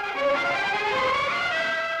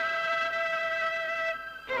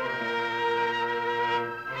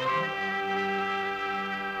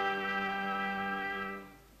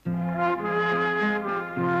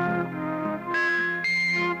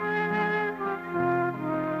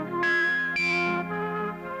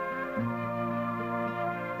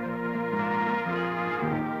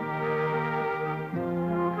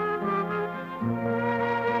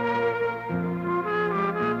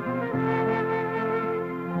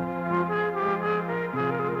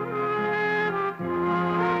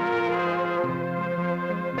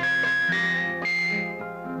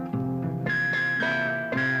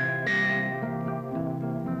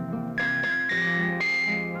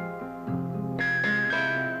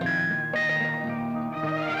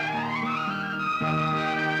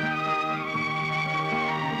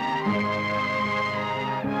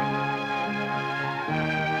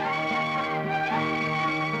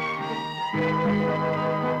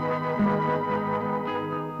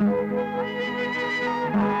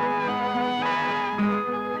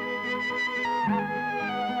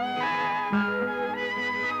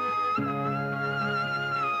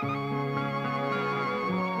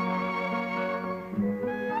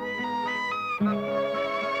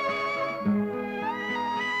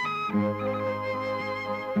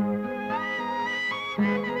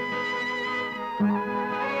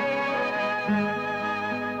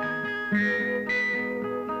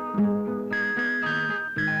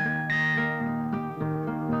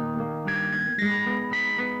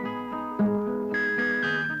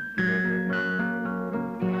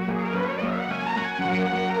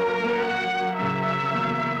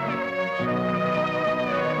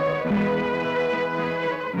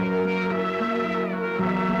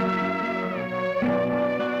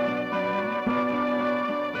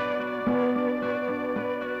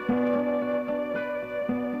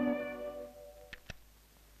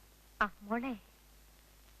 മോളെ,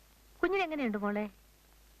 കുഞ്ഞിനെങ്ങനെയുണ്ട് മോളെ?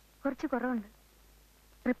 കുറച്ച് കുറവുണ്ട്.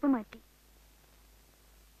 ട്രിപ്പ് മാറ്റി.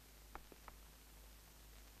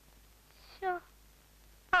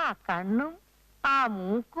 ആ കണ്ണും ആ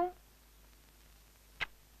മൂക്കും.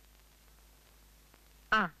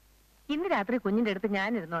 ആ ഇന്ന് രാത്രി കുഞ്ഞിന്റെ അടുത്ത്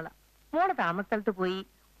ഞാൻ ഇരുന്നോളാം. മോള് താമസസ്ഥലത്ത് പോയി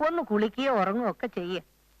ഒന്ന് കുളിക്കുകയോ ഉറങ്ങുകയോ ഒക്കെ ചെയ്യേ.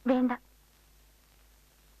 വേണ്ട.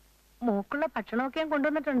 മൂക്കുള്ള ഭക്ഷണമൊക്കെ ഞാൻ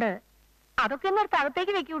കൊണ്ടുവന്നിട്ടുണ്ട്. അതൊക്കെ ഒന്ന് എടുത്ത്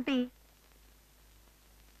അകത്തേക്ക് വെക്കൂട്ടി.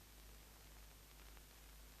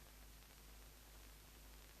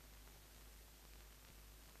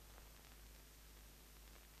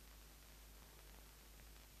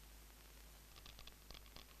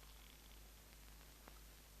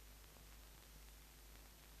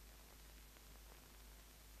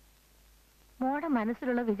 മോടെ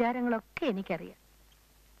മനസ്സിലുള്ള വിചാരങ്ങളൊക്കെ എനിക്കറിയാം.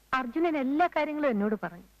 അർജുനൻ എല്ലാ കാര്യങ്ങളും എന്നോട്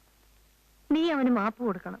പറഞ്ഞു. നീ അവന് മാപ്പ്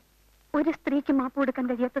കൊടുക്കണം. ഒരു സ്ത്രീക്ക് മാപ്പ് കൊടുക്കാൻ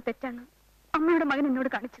കഴിയാത്ത തെറ്റാണ് അമ്മയുടെ മകൻ എന്നോട്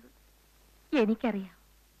കാണിച്ചത്. എനിക്കറിയാം.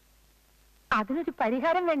 അതിനൊരു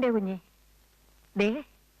പരിഹാരം വേണ്ടേ കുഞ്ഞെ? ദേ,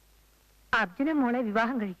 അർജുനൻ മോളെ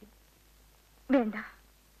വിവാഹം കഴിക്കും. വേണ്ട.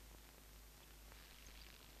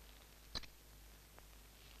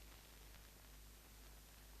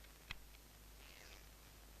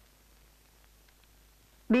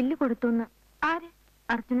 ബില്ല് കൊടുത്തുന്ന്. ആര്?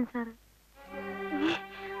 അർജുനൻ സാറ്.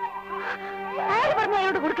 ആര് പറഞ്ഞു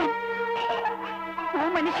അയാളോട് കൊടുക്കാൻ? ആ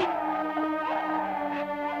മനുഷ്യൻ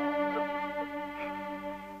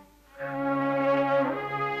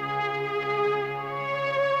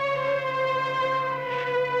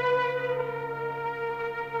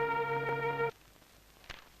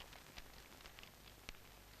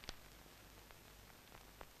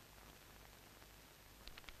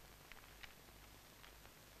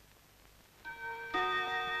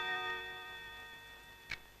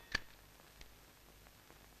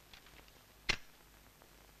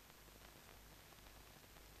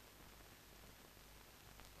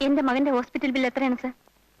എന്റെ മകന്റെ ഹോസ്പിറ്റൽ ബിൽ എത്രയാണ് സർ?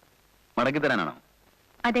 മടക്കി തരാനാണോ?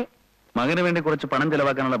 അതെ. മകന് വേണ്ടി കുറച്ച് പണം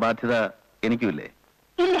ചെലവാക്കാനുള്ള ബാധ്യത എനിക്കുമില്ലേ?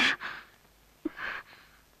 ഇല്ല.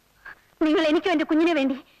 നിങ്ങൾ എനിക്കും എന്റെ കുഞ്ഞിനെ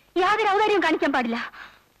വേണ്ടി യാതൊരു ഔദാര്യവും കാണിക്കാൻ പാടില്ല.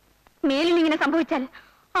 മേലിൽ ഇങ്ങനെ സംഭവിച്ചാൽ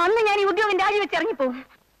അന്ന് ഞാൻ ഈ ഉദ്യോഗം രാജിവെച്ച് ഇറങ്ങിപ്പോവും.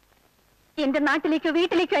 എന്റെ നാട്ടിലേക്കോ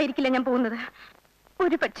വീട്ടിലേക്കോ ആയിരിക്കില്ല ഞാൻ പോകുന്നത്.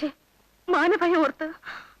 ഒരു പക്ഷേ മാനഭയം ഓർത്ത്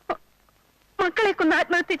മക്കളെ കൊന്ന്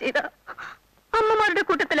ആത്മഹത്യ ചെയ്ത അമ്മമാരുടെ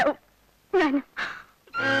കൂട്ടത്തിലാവും ഞാൻ.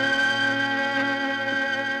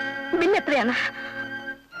 ബില്ല് എത്രയാണ്?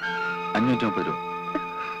 530 രൂപ.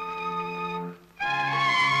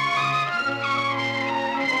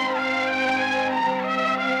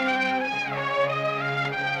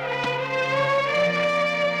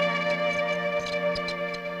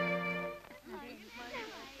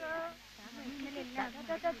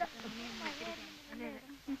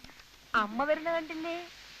 അമ്മ വരുന്ന കണ്ടില്ലേ?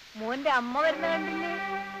 മോന്റെ അമ്മ വരുന്ന കണ്ടില്ലേ?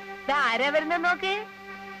 ആരാ വരുന്ന നോക്കേ?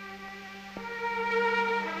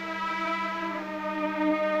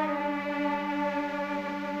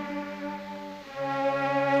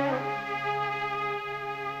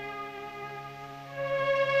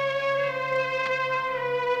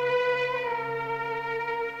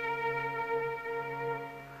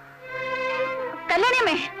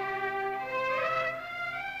 കല്യാണിയമ്മേ,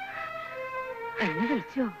 എന്നെ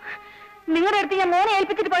വിളിച്ചോ? നിങ്ങളുടെ അടുത്ത് ഞാൻ മോനെ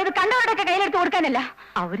ഏൽപ്പിച്ചിട്ട് പോയത് കണ്ടവരുടെയൊക്കെ കയ്യിലെടുത്ത് കൊടുക്കാനല്ല.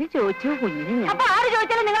 അവര് ചോദിച്ചു കുഞ്ഞിനെ. അപ്പൊ ആര്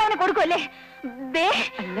ചോദിച്ചാലും നിങ്ങൾ അവനെ കൊടുക്കുമല്ലേ?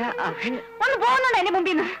 അല്ല, അത് ഒന്ന് പോകുന്നുണ്ടോ എന്റെ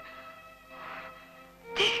മുമ്പിൽ നിന്ന്?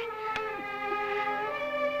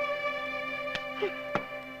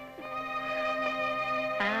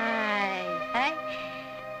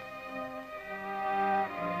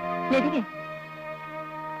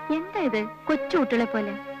 എന്താ ഇത് കൊച്ചു കുട്ടികളെ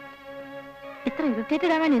പോലെ? ഇത്ര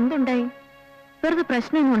ഇറിറ്റേറ്റഡ് ആവാൻ എന്തുണ്ടായി? വെറുതെ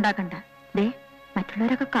പ്രശ്നമൊന്നും ഉണ്ടാക്കണ്ട. ദേ,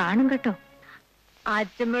 മറ്റുള്ളവരൊക്കെ കാണും കേട്ടോ.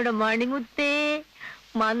 അച്ഛമ്മയുടെ മണിമുത്തേ,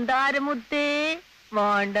 മന്ദാരമുത്തേ.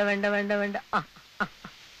 വേണ്ട വേണ്ട വേണ്ട വേണ്ട.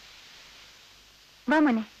 വാ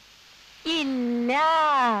മോനെ. ഇല്ല,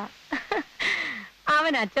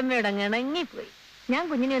 അവൻ അച്ഛമ്മയോട് അങ്ങ് ഇണങ്ങിപ്പോയി. ഞാൻ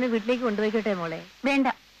കുഞ്ഞിനെ ഒന്ന് വീട്ടിലേക്ക് കൊണ്ടുപോയിക്കട്ടെ മോളെ? വേണ്ട.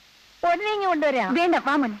 ഉടനെ ഇങ്ങ് കൊണ്ടുവരാം. വേണ്ട,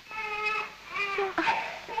 വാ മോനെ.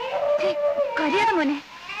 കരയാതെ മോനെ.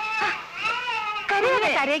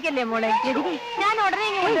 കരയിക്കല്ലേ മോളെ? ഞാൻ ഉടനെ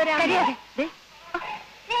ഇങ്ങ് കൊണ്ടുവരാം.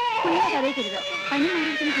 കുഞ്ഞിനെ കരയിക്കരുത്. പനി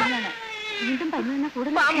മാറിയിരിക്കുന്ന കുഞ്ഞാണ്. വീണ്ടും പനി വന്നാൽ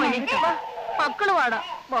കൂടുതൽ മക്കള് വാടാ,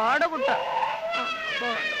 വാട കുട്ട.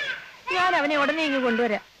 ഞാൻ അവനെ ഉടനെ ഇങ്ങ്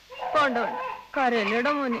കൊണ്ടുവരാം. വേണ്ട വേണ്ട,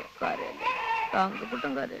 കരയല്ലേടാ മോനെ, കരയല്ലേ.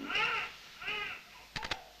 താങ്കക്കുട്ടം കരയല്ലേ.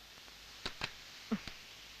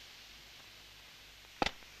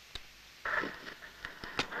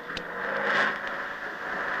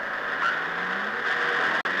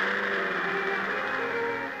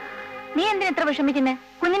 നീ എന്തിനാ എത്ര വിഷമിക്കുന്നേ?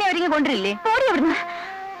 കുഞ്ഞിനെ ഒരുങ്ങി കൊണ്ടിരില്ലേ? ഓടി അവിടുന്ന്.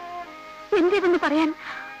 എന്റേതെന്ന് പറയാൻ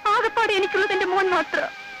ആകപ്പാടെ എനിക്കുള്ളത് എന്റെ മോൻ മാത്രം.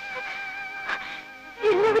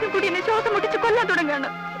 എല്ലാവരും കൂടി എന്നെ ശ്വാസം മുട്ടിച്ച് കൊല്ലാൻ തുടങ്ങാണ്.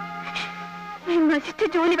 ഈ നശിച്ച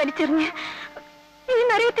ജോലി വലിച്ചെറിഞ്ഞ് ഈ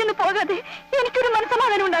നരകത്തിൽ നിന്ന് പോകാതെ എനിക്കൊരു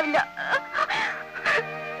മനസ്സമാധാനം ഉണ്ടാവില്ല.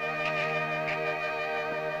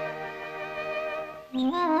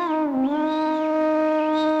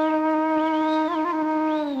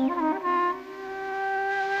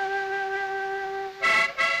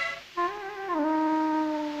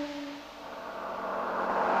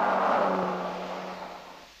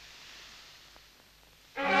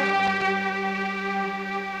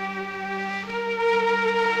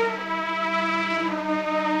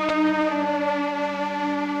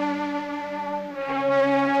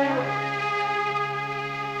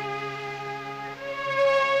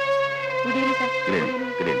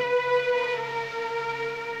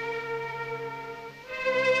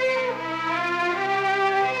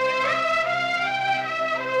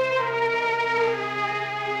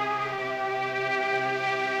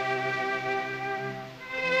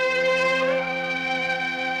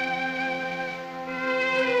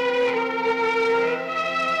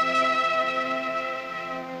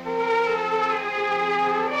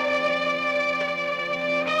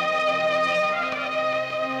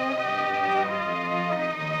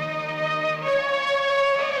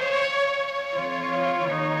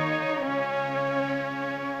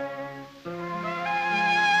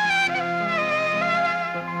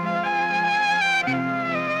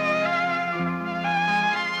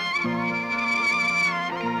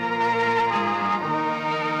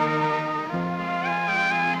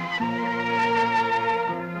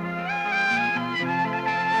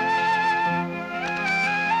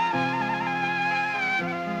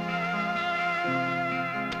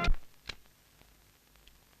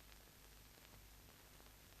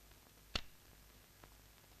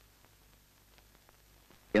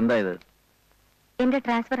 എന്താ ഇത്? എന്റെ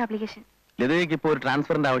ട്രാൻസ്ഫർ ആപ്ലിക്കേഷൻ. ലതയ്ക്ക് ഇപ്പോൾ ഒരു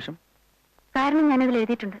ട്രാൻസ്ഫറിന്റെ ആവശ്യം? കാരണം ഞാനതിൽ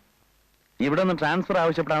എഴുതിയിട്ടുണ്ട്. ഇവിടെ നിന്ന് ട്രാൻസ്ഫർ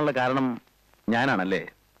ആവശ്യപ്പെടാനുള്ള കാരണം ഞാനാണല്ലേ?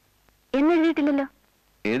 എന്ന് എഴുതിയിട്ടില്ലല്ലോ.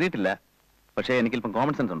 എഴുതിയിട്ടില്ല, പക്ഷേ എനിക്കിപ്പം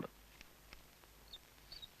കോമൺ സെൻസ് ഉണ്ട്.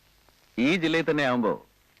 ഈ ജില്ലയിൽ തന്നെ ആവുമ്പോ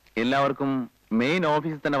എല്ലാവർക്കും മെയിൻ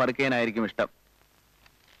ഓഫീസിൽ തന്നെ വർക്ക് ചെയ്യാനായിരിക്കും ഇഷ്ടം.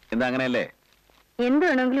 എന്താ അങ്ങനെയല്ലേ? എന്ത്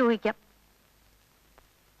വേണമെങ്കിലും ഊഹിക്കാം.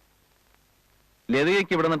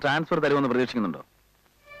 ലതയ്ക്ക് ഇവിടെ നിന്ന് ട്രാൻസ്ഫർ തരുമെന്ന് പ്രതീക്ഷിക്കുന്നുണ്ടോ?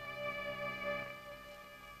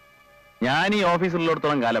 ഞാൻ ഈ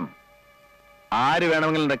ഓഫീസിലുള്ളിടത്തോളം കാലം ആര്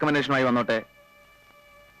വേണമെങ്കിലും റെക്കമെൻഡേഷനുമായി വന്നോട്ടെ,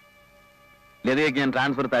 ലതയ്ക്ക് ഞാൻ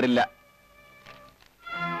ട്രാൻസ്ഫർ തരില്ല.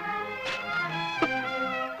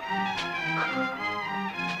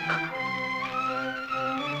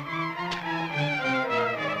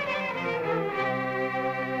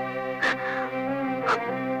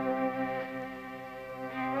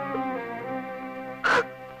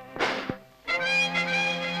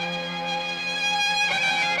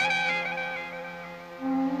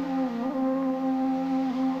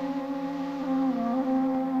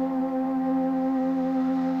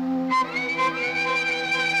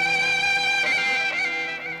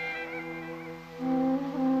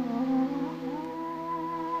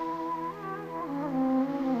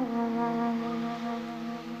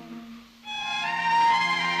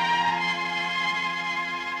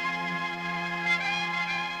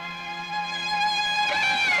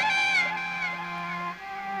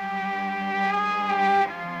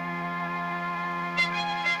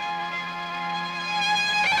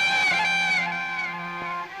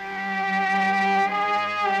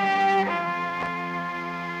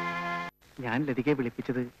 ഞാൻ ലതികയെ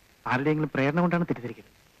വിളിപ്പിച്ചത് ആരുടെയെങ്കിലും പ്രേരണ കൊണ്ടാണ്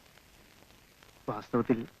തെറ്റിദ്ധരിക്കുന്നത്.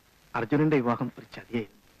 വാസ്തവത്തിൽ അർജുനന്റെ വിവാഹം ഒരു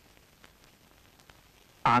ചതിയായിരുന്നു.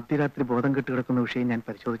 ആദ്യ രാത്രി ബോധം കെട്ട് കിടക്കുന്ന വിഷയം ഞാൻ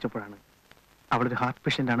പരിശോധിച്ചപ്പോഴാണ് അവളൊരു ഹാർട്ട്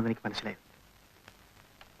പേഷ്യന്റ് ആണെന്ന് എനിക്ക് മനസ്സിലായത്.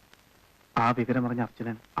 ആ വിവരമറിഞ്ഞ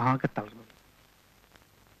അർജുനൻ ആകെ തളർന്നു.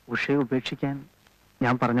 ഉഷയെ ഉപേക്ഷിക്കാൻ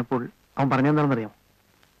ഞാൻ പറഞ്ഞപ്പോൾ അവൻ പറഞ്ഞെന്താണെന്നറിയാമോ?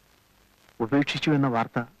 ഉപേക്ഷിച്ചു എന്ന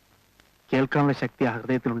വാർത്ത കേൾക്കാനുള്ള ശക്തി ആ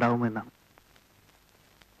ഹൃദയത്തിൽ ഉണ്ടാകുമോ എന്നാണ്.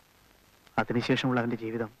 അതിനുശേഷമുള്ള അവന്റെ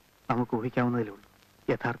ജീവിതം നമുക്ക് ഊഹിക്കാവുന്നതിലേ ഉള്ളൂ.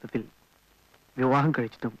 യഥാർത്ഥത്തിൽ വിവാഹം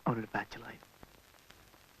കഴിച്ചിട്ടും അവനൊരു ബാച്ചലറായി.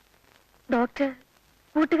 ഡോക്ടർ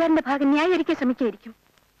കൂട്ടുകാരന്റെ ഭാഗം ന്യായീകരിക്കാൻ ശ്രമിക്കുകയായിരിക്കും.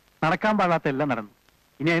 നടക്കാൻ പാടാത്ത എല്ലാം നടന്നു.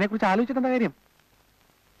 ഇനി അതിനെക്കുറിച്ച് ആലോചിച്ചിട്ട് എന്താ കാര്യം?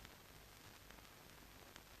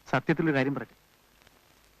 സത്യത്തിലൊരു കാര്യം പറയട്ടെ,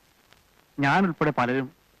 ഞാൻ ഉൾപ്പെടെ പലരും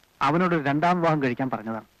അവനോട് ഒരു രണ്ടാം വിവാഹം കഴിക്കാൻ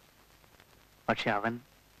പറഞ്ഞതാണ്. പക്ഷെ അവൻ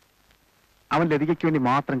ലതികയ്ക്ക് വേണ്ടി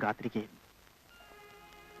മാത്രം കാത്തിരിക്കുകയായിരുന്നു.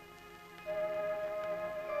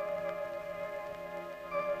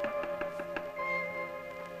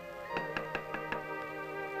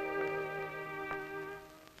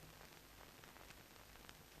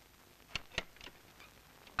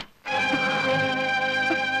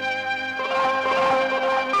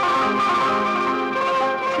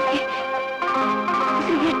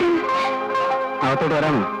 അകത്തോട്ട്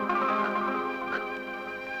വരാമോ?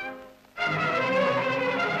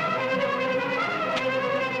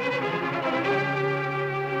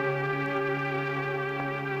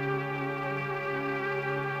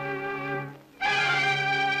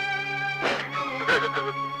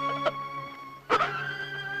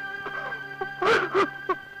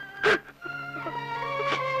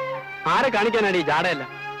 ആരെ കാണിക്കാനാണ് ഈ ജാടയല്ല?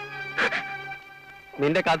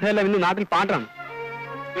 നിന്റെ കഥയെല്ലാം ഇന്ന് നാട്ടിൽ പാട്ടാണ്.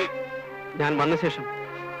 ഞാൻ വന്ന ശേഷം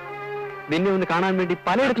നിന്നെ ഒന്ന് കാണാൻ വേണ്ടി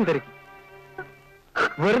പലയിടത്തും തിരക്കി.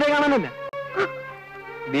 വെറുതെ കാണാനല്ല,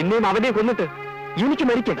 നിന്നെയും അവനെ കൊന്നിട്ട് എനിക്ക്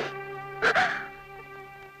മരിക്കാൻ.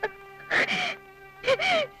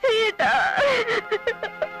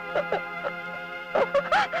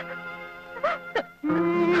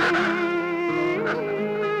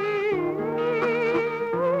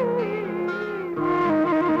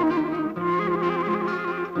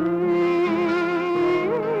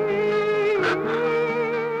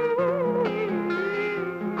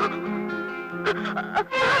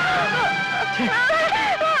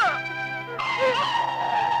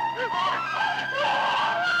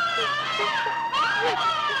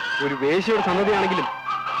 ഒരു വേശ്യയുടെ സന്നദ്ധയാണെങ്കിലും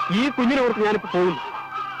ഈ കുഞ്ഞിനെ ഓർത്ത് ഞാനിപ്പോ പോകുന്നു.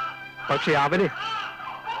 പക്ഷെ അവനെ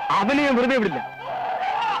ഞാൻ വെറുതെ വിടില്ല.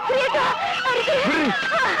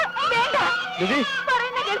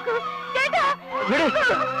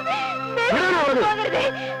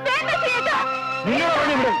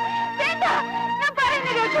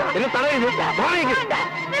 എന്നെ തടയുന്നു.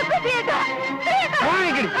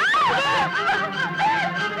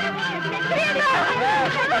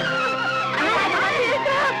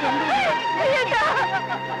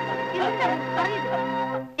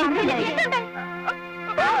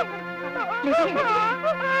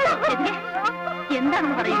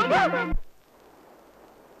 എന്താണെന്ന് പറയുന്നത്?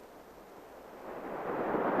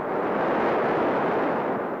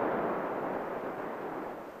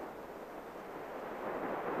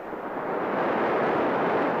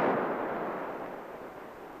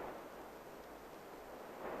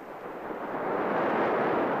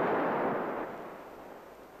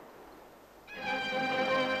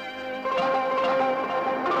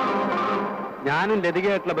 ഞാനും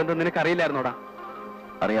ലതികയായിട്ടുള്ള ബന്ധം നിനക്കറിയില്ലായിരുന്നോടാ?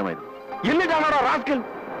 അറിയാമായിരുന്നു. എന്നിട്ടാണോടാ റാസ്കൽ?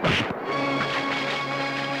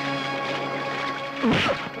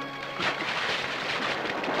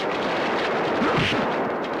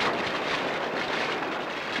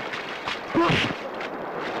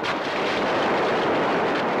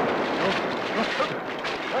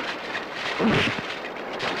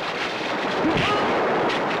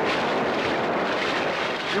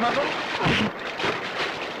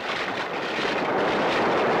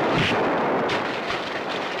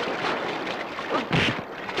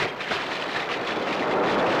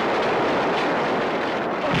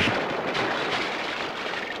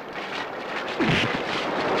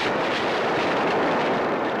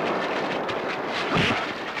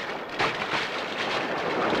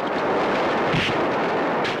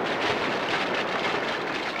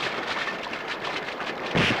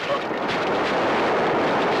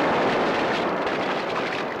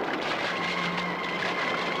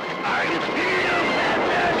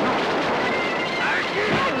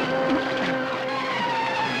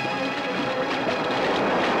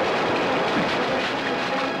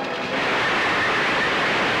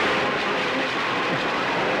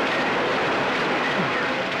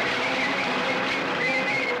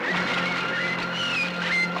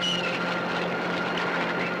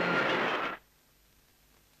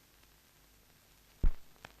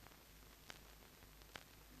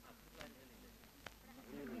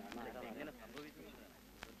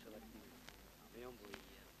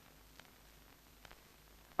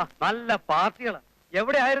 നല്ല പാർട്ടികളാ.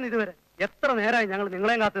 എവിടെയായിരുന്നു ഇതുവരെ? എത്ര നേരമായി ഞങ്ങൾ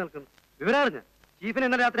നിങ്ങളെയും കാത്തു നിൽക്കുന്നു. വിവരറിഞ്ഞ ചീഫിനെ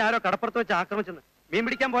ഇന്നലെ രാത്രി ആരോ കടപ്പുറത്ത് വെച്ച് ആക്രമിച്ചെന്ന്. മീൻ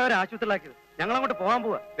പിടിക്കാൻ പോയവരെ ആശുപത്രിയിലാക്കിയത്. ഞങ്ങൾ അങ്ങോട്ട് പോകാൻ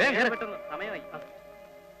പോവാ. സമയമായി.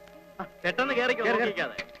 പെട്ടെന്ന് കേറിക്കോ.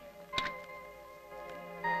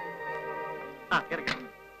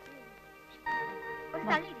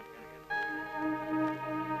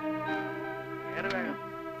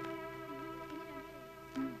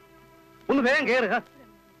 ഒന്ന് വേഗം കേറുക.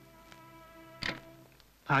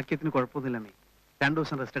 ഭാഗ്യത്തിന് കുഴപ്പമൊന്നുമില്ല മേ. 2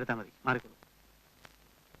 ദിവസം റെസ്റ്റ് എടുത്താൽ മതി. മാറിക്കോളൂ.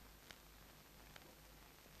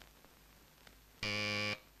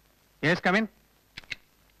 Yes, come in.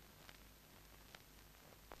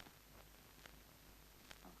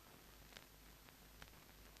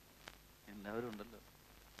 എല്ലാവരും ഉണ്ടല്ലോ.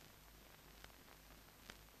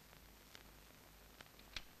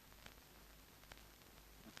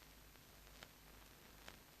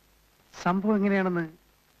 സംഭവം എങ്ങനെയാണെന്ന്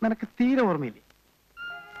നിനക്ക് തീരെ ഓർമ്മയില്ലേ?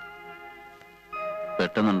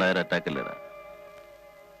 പെട്ടെന്നുണ്ടായ അറ്റാക്കല്ലേടാ.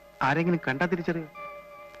 ആരെങ്കിലും കണ്ടാ തിരിച്ചറിയോ?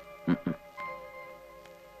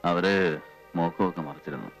 അവര് മോക്കമൊക്കെ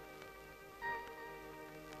മറച്ചിരുന്നു.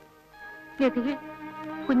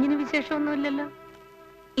 കുഞ്ഞിന് വിശേഷമൊന്നുമില്ലല്ലോ?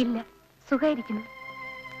 ഇല്ല, സുഖായിരിക്കുന്നു.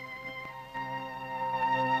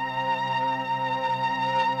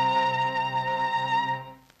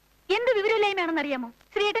 എന്ത് വിവരമില്ലായ്മയാണെന്നറിയാമോ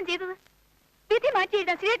ശ്രീയേട്ടൻ ചെയ്തത്? വിധി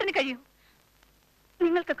മാറ്റിയിടാൻ ശ്രീയേട്ടന് കഴിയൂ.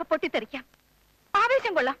 നിങ്ങൾക്കൊക്കെ പൊട്ടിത്തെറിക്കാം,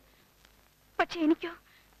 ആവേശം കൊള്ളാം. പക്ഷെ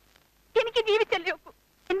എനിക്ക് ജീവിച്ചല്ലേ ഒക്കൂ.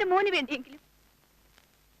 എന്റെ മോന് വേണ്ടിയെങ്കിലും.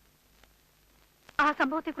 ആ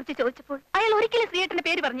സംഭവത്തെ കുറിച്ച് ചോദിച്ചപ്പോൾ അയാൾ ഒരിക്കലും ശ്രീയേട്ടന്റെ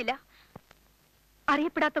പേര് പറഞ്ഞില്ല.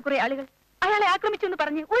 അറിയപ്പെടാത്ത കുറെ ആളുകൾ അയാളെ ആക്രമിച്ചു എന്ന്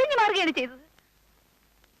പറഞ്ഞ് ഒഴിഞ്ഞു മാറുകയാണ് ചെയ്തത്.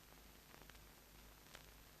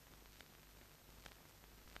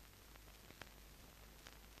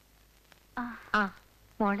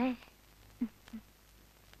 മോളെ,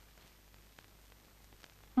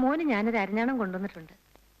 മോന് ഞാനൊരു അരഞ്ഞാണം കൊണ്ടുവന്നിട്ടുണ്ട്.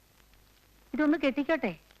 ഇതൊന്ന്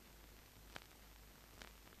കെട്ടിക്കോട്ടെ?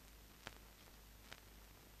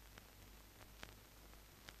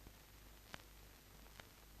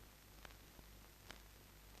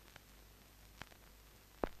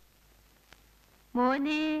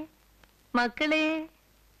 മോനെ, മക്കളെ.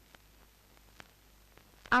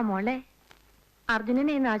 ആ മോളെ,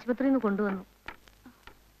 അർജുനനെ ഇന്ന് ആശുപത്രിയിൽ നിന്ന് കൊണ്ടുവന്നു.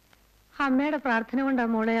 അമ്മയുടെ പ്രാർത്ഥന കൊണ്ടാ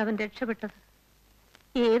മോളെ അവൻ രക്ഷപ്പെട്ടത്.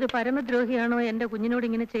 ഏത് പരമദ്രോഹിയാണോ എന്റെ കുഞ്ഞിനോട്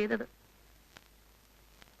ഇങ്ങനെ ചെയ്തത്?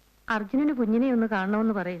 അർജുനന് കുഞ്ഞിനെ ഒന്ന്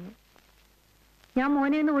കാണണമെന്ന് പറയുന്നു. ഞാൻ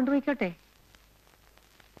മോനെ ഒന്ന് കൊണ്ടുപോയിക്കോട്ടെ?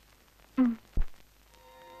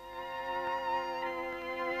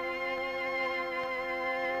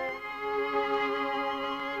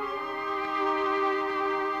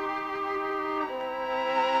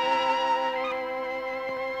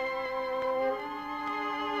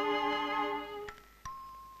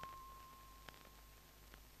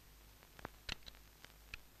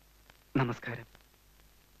 നമസ്കാരം.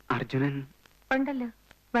 അർജുനൻ ഉണ്ടല്ലോ,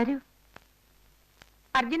 വരൂ.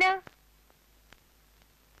 അർജുന,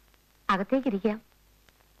 അകത്തേക്കിരിക്കാം.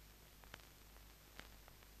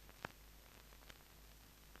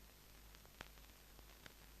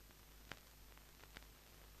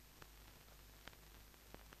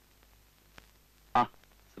 ആ,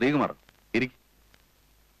 ശ്രീകുമാർ ഇരിക്കൂ.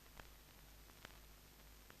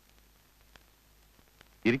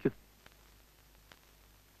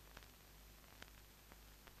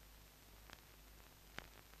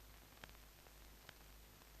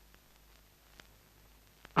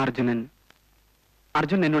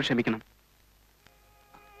 അർജുൻ എന്നോട് ക്ഷമിക്കണം.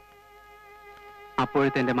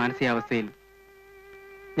 അപ്പോഴത്തെ എന്റെ മാനസികാവസ്ഥയിൽ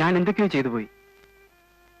ഞാൻ എന്തൊക്കെയോ ചെയ്തു പോയി.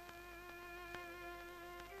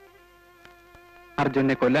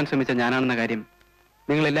 അർജുനെ കൊല്ലാൻ ശ്രമിച്ച ഞാനാണെന്ന കാര്യം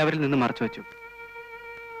നിങ്ങൾ എല്ലാവരിൽ നിന്നും മറച്ചു വെച്ചു.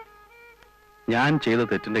 ഞാൻ ചെയ്ത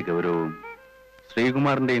തെറ്റിന്റെ ഗൗരവവും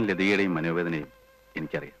ശ്രീകുമാറിന്റെയും ലതികയുടെയും മനോവേദനയും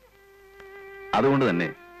എനിക്കറിയാം. അതുകൊണ്ട് തന്നെ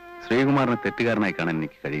ശ്രീകുമാറിനെ തെറ്റുകാരനായി കാണാൻ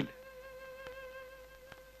എനിക്ക് കഴിയില്ല.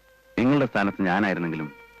 നിങ്ങളുടെ സ്ഥാനത്ത് ഞാനായിരുന്നെങ്കിലും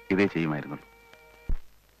ഇതേ ചെയ്യുമായിരുന്നു.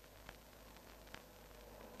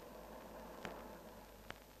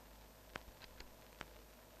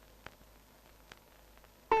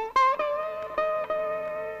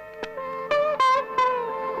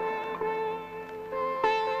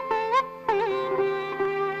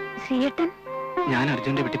 ഞാൻ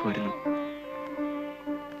അർജുന്റെ വീട്ടിൽ പോയിരുന്നു.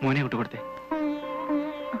 മോനെ വിട്ടുകൊടുത്തേ.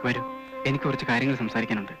 വരൂ, എനിക്ക് കുറച്ച് കാര്യങ്ങൾ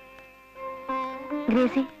സംസാരിക്കാനുണ്ട്.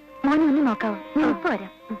 ഗ്രേസി, മോനെ ഒന്ന് നോക്കാവോ? ഞാൻ ഇപ്പൊ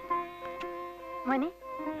വരാം. മോനെ,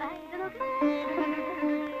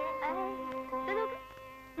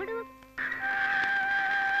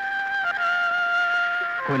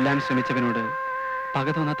 കൊല്ലാൻ ശ്രമിച്ചവനോട് പക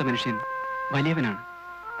തോന്നാത്ത മനുഷ്യൻ വലിയവനാണ്.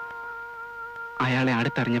 അയാളെ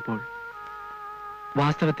അടുത്തറിഞ്ഞപ്പോൾ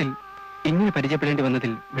വാസ്തവത്തിൽ ഇങ്ങനെ പരിചയപ്പെടേണ്ടി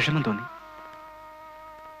വന്നതിൽ വിഷമം തോന്നി.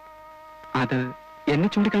 അത് എന്നെ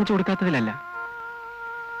ചൂണ്ടിക്കാണിച്ചു കൊടുക്കാത്തതിലല്ല,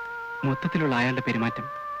 മൊത്തത്തിലുള്ള അയാളുടെ പെരുമാറ്റം.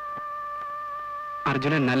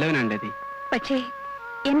 അർജുനൻ നല്ലവനാണ് ലതി. പക്ഷേ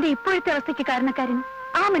എന്റെ ഇപ്പോഴത്തെ അവസ്ഥയ്ക്ക് കാരണക്കാരൻ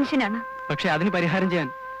ആ മനുഷ്യനാണ്. പക്ഷെ അതിന് പരിഹാരം ചെയ്യാൻ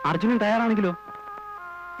അർജുനൻ തയ്യാറാണെങ്കിലോ?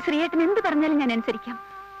 ശ്രീയേട്ടൻ എന്ത് പറഞ്ഞാലും ഞാൻ അനുസരിക്കാം.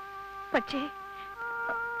 പക്ഷേ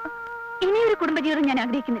ഇനിയൊരു കുടുംബജീവിതം ഞാൻ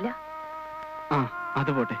ആഗ്രഹിക്കുന്നില്ല. ആ,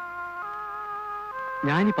 അത് പോട്ടെ.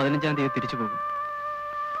 ഞാൻ ഈ 15-ാം തീയതി തിരിച്ചു പോകും.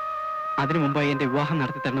 അതിനു മുമ്പായി എന്റെ വിവാഹം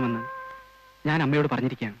നടത്തി തരണമെന്ന് ഞാൻ അമ്മയോട്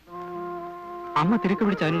പറഞ്ഞിരിക്കുകയാണ്. അമ്മ തിരക്ക്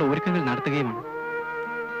പിടിച്ച് അതിനുള്ള ഒരുക്കങ്ങൾ നടത്തുകയുമാണ്.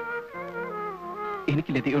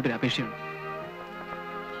 എനിക്ക് ലതിയോടൊരു അപേക്ഷയുണ്ട്.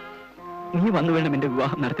 നീ വന്നു വേണം എന്റെ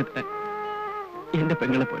വിവാഹം നടത്തി തരാൻ, എന്റെ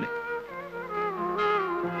പെങ്ങളെ പോലെ.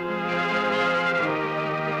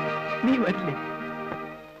 നീ വരില്ലേ?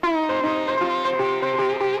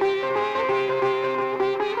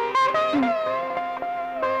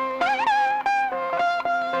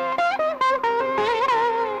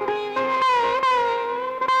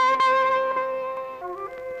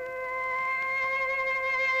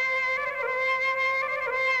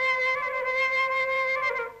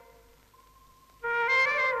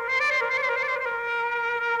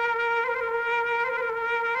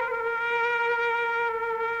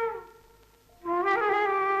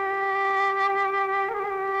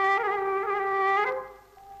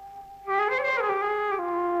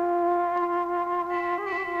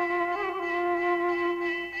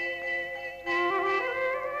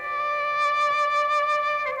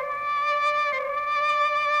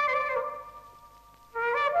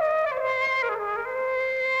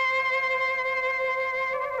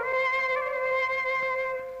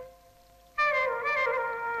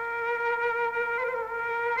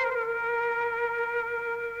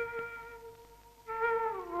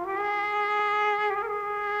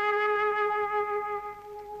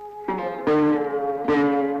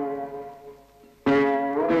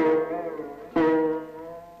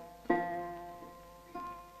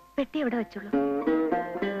 പെട്ടി എവിടെ വെച്ചോളൂ.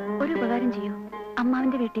 ഒരു ഉപകാരം ചെയ്യൂ,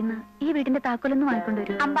 അമ്മാവിന്റെ വീട്ടിൽ നിന്ന് ഈ വീടിന്റെ താക്കോലൊന്നും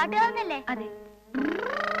വാങ്ങിക്കൊണ്ടുവരൂ. അമ്പാട്ടിയാവുന്നല്ലേ? അതെ.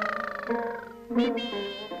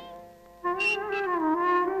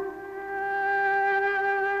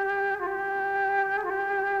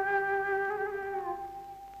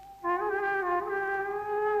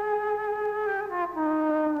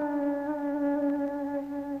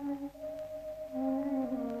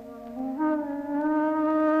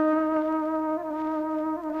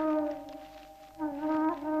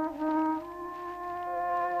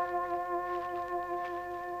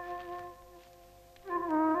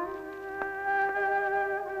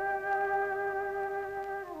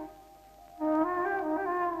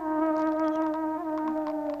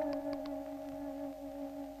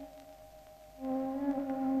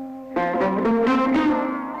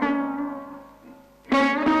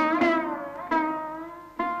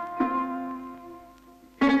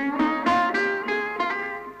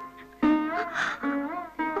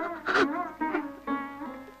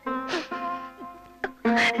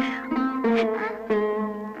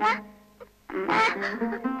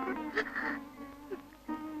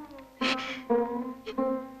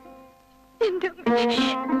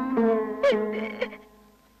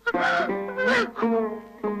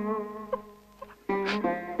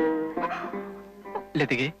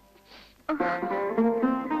 ലതികെ,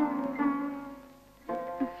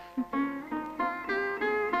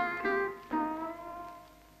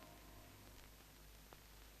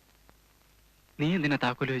 നീ എന്തിനാ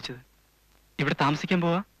താക്കോല് വെച്ചത്? ഇവിടെ താമസിക്കാൻ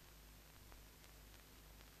പോവാ?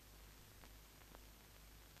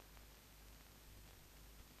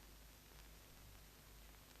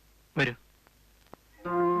 വരൂ.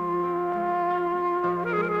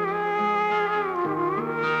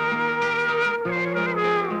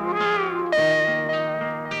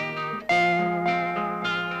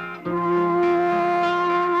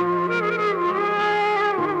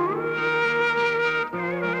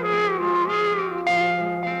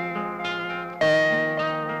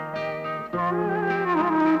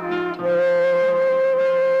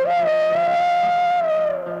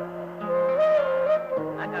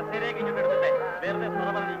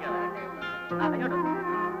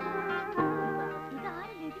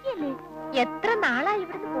 എത്ര നാളായി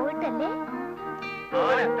ഇവിടുന്ന് പോയിട്ടല്ലേ?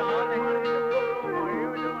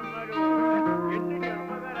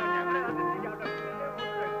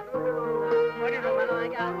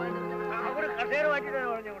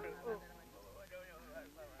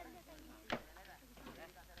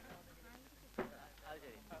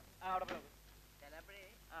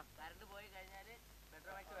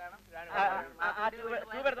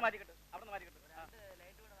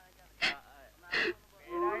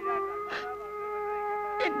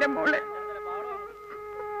 എന്റെ മോളെ,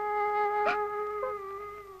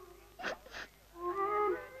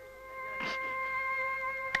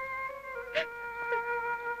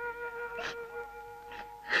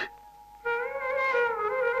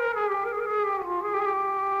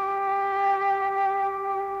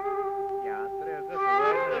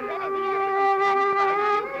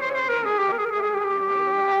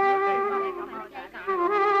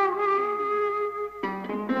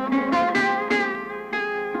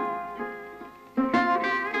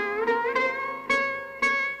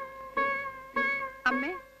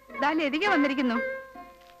 ലതിക വന്നിരിക്കുന്നു.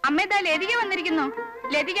 അമ്മേ, ദാ ലതിക വന്നിരിക്കുന്നു.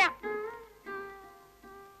 ലതിക,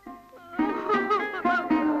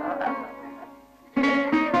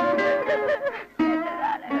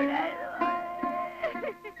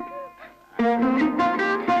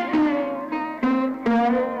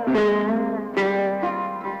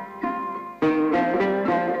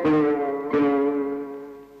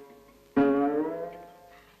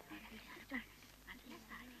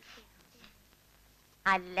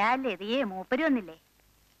 അല്ല ലതിയെ, മൂപ്പര് വന്നില്ലേ?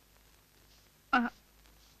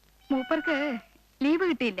 മൂപ്പർക്ക് ലീവ്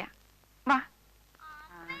കിട്ടിയില്ല. വാ.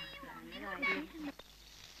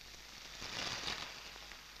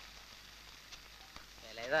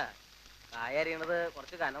 കായ അരിയണത്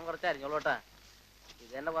കുറച്ച് കനം കുറച്ച് അരിഞ്ഞോളൂട്ടാ.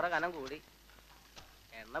 ഇത് തന്നെ കുറെ കനം കൂടി,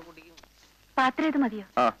 എണ്ണ കുടിക്കും. പാത്രം ഇത് മതിയോ?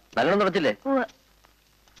 നല്ലോണം തുടച്ചില്ലേ?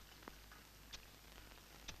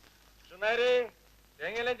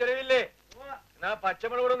 തേങ്ങയെല്ലാം ചെലവില്ലേ? എന്നാ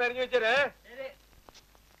പച്ചമുളക് നരിഞ്ഞു വെച്ചേ.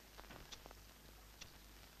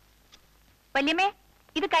 വല്യമ്മേ,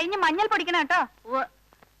 ഇത് കഴിഞ്ഞ് മഞ്ഞൾ പൊടിക്കണം കേട്ടോ.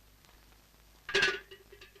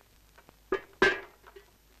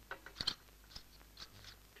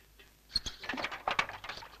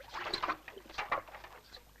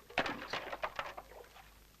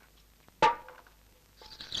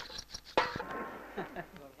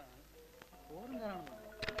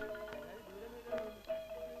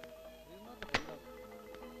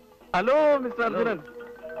 Hello mister Arjunan.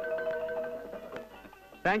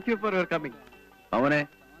 Thank you for your coming. അവനെ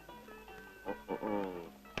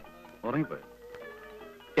ഉറങ്ങിപ്പോയോ?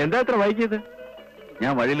 എന്താ ഇത്ര വൈകിയത്?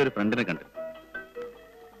 ഞാൻ വഴിയിലൊരു ഫ്രണ്ടിനെ കണ്ടു.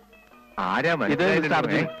 ആരാ ഇത് മിസ്റ്റർ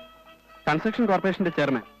അർജുനൻ, കൺസ്ട്രക്ഷൻ കോർപ്പറേഷന്റെ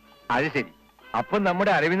ചെയർമാൻ. അത് ശരി. അപ്പൊ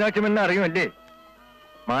നമ്മുടെ അരവിന്ദാക്ഷമൻ അറിയുമല്ലേ?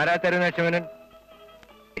 മാരാത്ത അരവിന്ദാക്ഷമനൻ.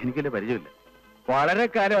 എനിക്കല്ലേ പരിചയമില്ല. വളരെ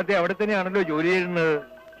കാലം അദ്ദേഹം അവിടെ തന്നെയാണല്ലോ ജോലി ചെയ്യുന്നത്.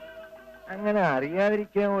 അങ്ങനെ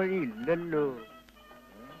അറിയാതിരിക്കാൻ വഴിയില്ലല്ലോ.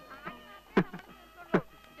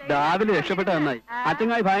 രാവിലെ രക്ഷപ്പെട്ട നന്നായി.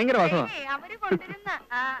 അച്ഛനായി ഭയങ്കര വാസമാണ്. അവര് കൊണ്ടിരുന്ന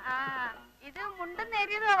ഇത് മുണ്ടും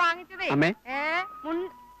നേരിയതോ വാങ്ങിച്ചതേ. അമ്മേ,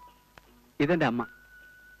 ഇതെന്റെ അമ്മ,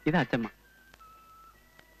 ഇതാ അച്ഛമ്മ.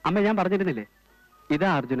 അമ്മ, ഞാൻ പറഞ്ഞിരുന്നില്ലേ, ഇതാ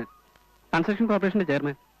അർജുനൻ, കൺസ്ട്രക്ഷൻ കോർപ്പറേഷന്റെ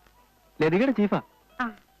ചെയർമാൻ, ലതികയുടെ ചീഫാ.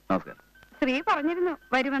 നമസ്കാരം. ശ്രീ പറഞ്ഞിരുന്നു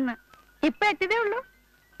വരുമെന്ന്. ഇപ്പൊ എത്തിയതേ ഉള്ളൂ.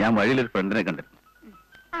 ഞാൻ വഴിയിലൊരു ഫ്രണ്ടിനെ കണ്ടിരുന്നു.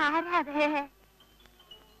 ആരാതെ?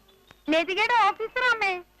 ലതികയുടെ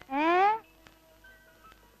ഓഫീസറാമേ.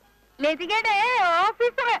 ലതികയുടെ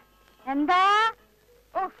ഓഫീസർ. എന്താ?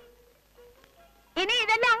 ഇനി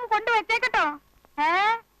ഇതെല്ലാം അങ്ങ് കൊണ്ടുവച്ചേക്കട്ടോ.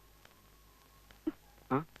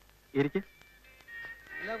 ഇരിക്ക്.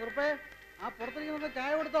 അല്ല കുറുപ്പേ, ആ പുറത്തേക്ക്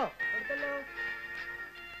ചായ കൊടുത്തോ? കൊടുത്തല്ലോ.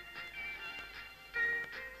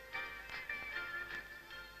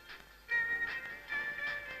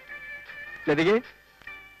 ലതികേ,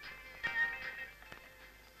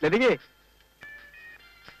 ലതികേ.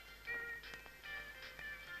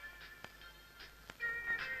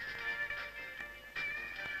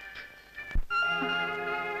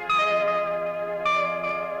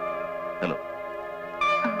 ഹലോ.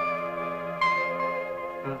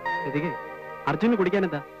 ലതികേ, അർജുന് കുടിക്കാൻ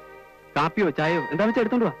എന്താ? കാപ്പിയോ ചായയോ എന്താ വെച്ചാൽ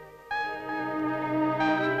എടുത്തോണ്ട് വാ.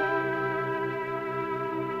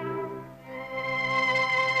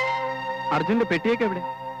 അർജുന്റെ പെട്ടിയൊക്കെ എവിടെ?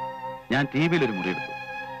 ഞാൻ ടി വിയിൽ ഒരു മുറി എടുത്തു.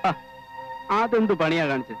 അതെന്തു പണിയാ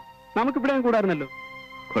കാണിച്ചത്? നമുക്കിവിടെ കൂടായിരുന്നല്ലോ.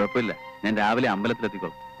 കുഴപ്പമില്ല, ഞാൻ രാവിലെ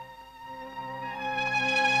അമ്പലത്തിലെത്തിക്കോളാം.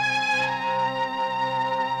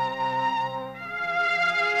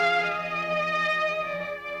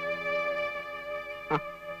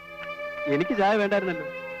 എനിക്ക് ചായ വേണ്ടായിരുന്നല്ലോ.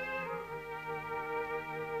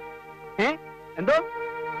 എന്തോ?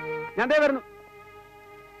 ഞാൻ ദേ വരുന്നു.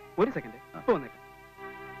 ഒരു സെക്കൻഡ്, ഇപ്പൊ വന്നേക്കാം.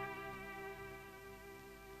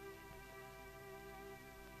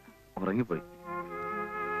 ഉറങ്ങിപ്പോയി.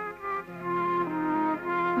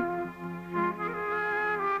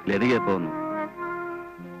 ലതിക എപ്പോ വന്നു?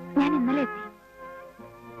 ഞാൻ ഇന്നലെ എത്തി.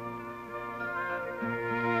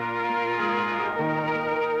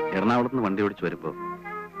 എറണാകുളത്ത് നിന്ന് വണ്ടി ഓടിച്ചു വരുമ്പോ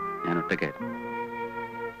ഞാൻ ഒറ്റയ്ക്കായിരുന്നു.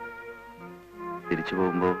 തിരിച്ചു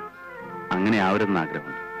പോകുമ്പോ അങ്ങനെ ആവരുന്ന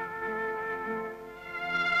ആഗ്രഹമുണ്ട്.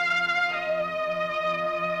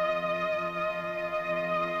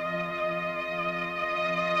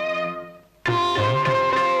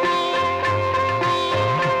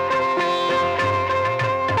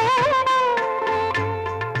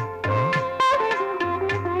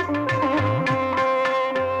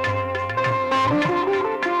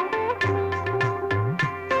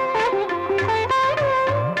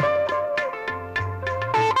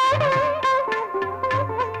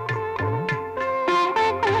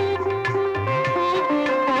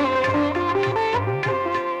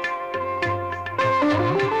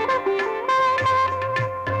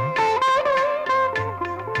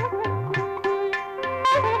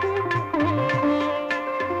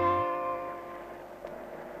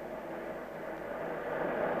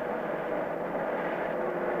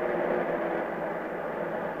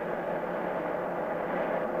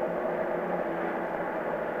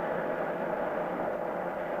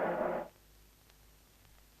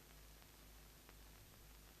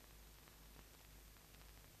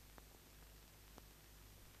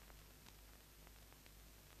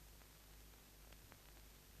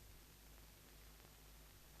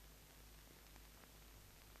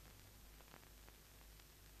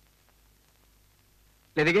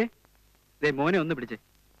 ലതികേ, ദേ മോനെ ഒന്ന് പിടിച്ചേ.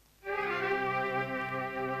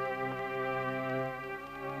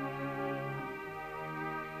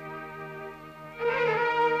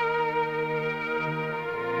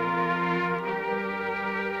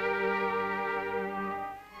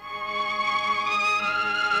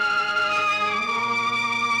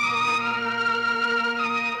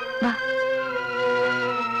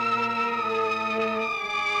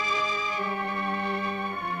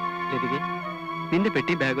 ലതികേ, നിന്റെ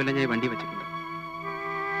പെട്ടി ബാഗെല്ലാം ഞാൻ വണ്ടി വെച്ചിട്ടുണ്ട്.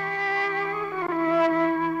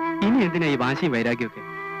 ഇനി എന്തിനാ ഈ വാശിയും വൈരാഗ്യമൊക്കെ?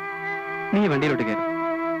 നീ വണ്ടിയിലോട്ട് കയറും.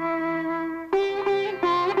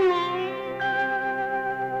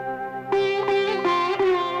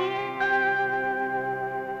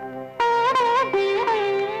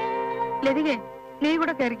 ലതികെ, നീ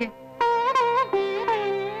കൂടെ കയറിക്കേ.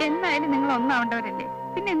 എന്നായാലും നിങ്ങൾ ഒന്നാവേണ്ടവരല്ലേ,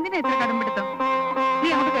 പിന്നെ എന്തിനാ ഇത്ര കടമ്പെടുത്തോ? നീ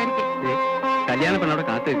അങ്ങോട്ട് കയറിക്കേ. കല്യാണ പെണ്ണോടെ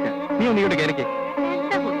കാത്തു വെക്കാം. നീ ഒന്നിങ്ങോട്ട് കയറിക്കേ.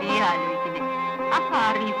 എന്താ കുട്ടിയെ ആലോചിക്കുന്നേ? ആ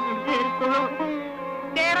കാറിൽ കേറിക്കോളൂ.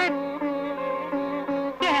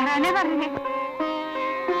 കേറാനേ പറഞ്ഞേ.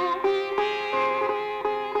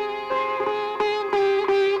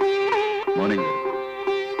 മോർണിംഗ്.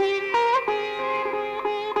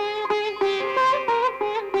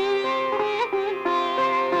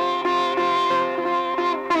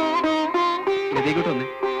 ലതികോട്ട് വന്നേ.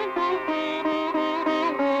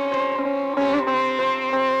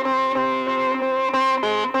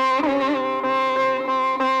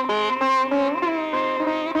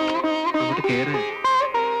 അങ്ങോട്ട് കേറ്.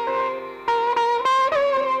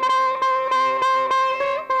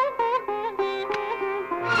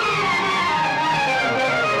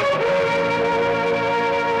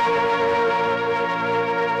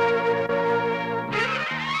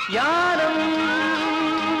 യാനം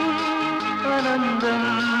അനന്തം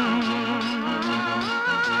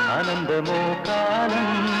അനന്തമോ കാലം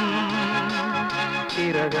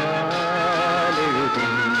ചിറകാലെഴുതും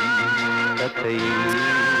കഥയിൽ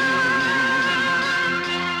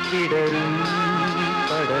വിടരും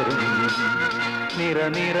പടരും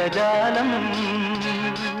നിറനിറജാലം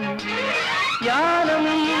യാനം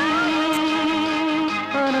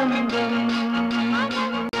അനന്തം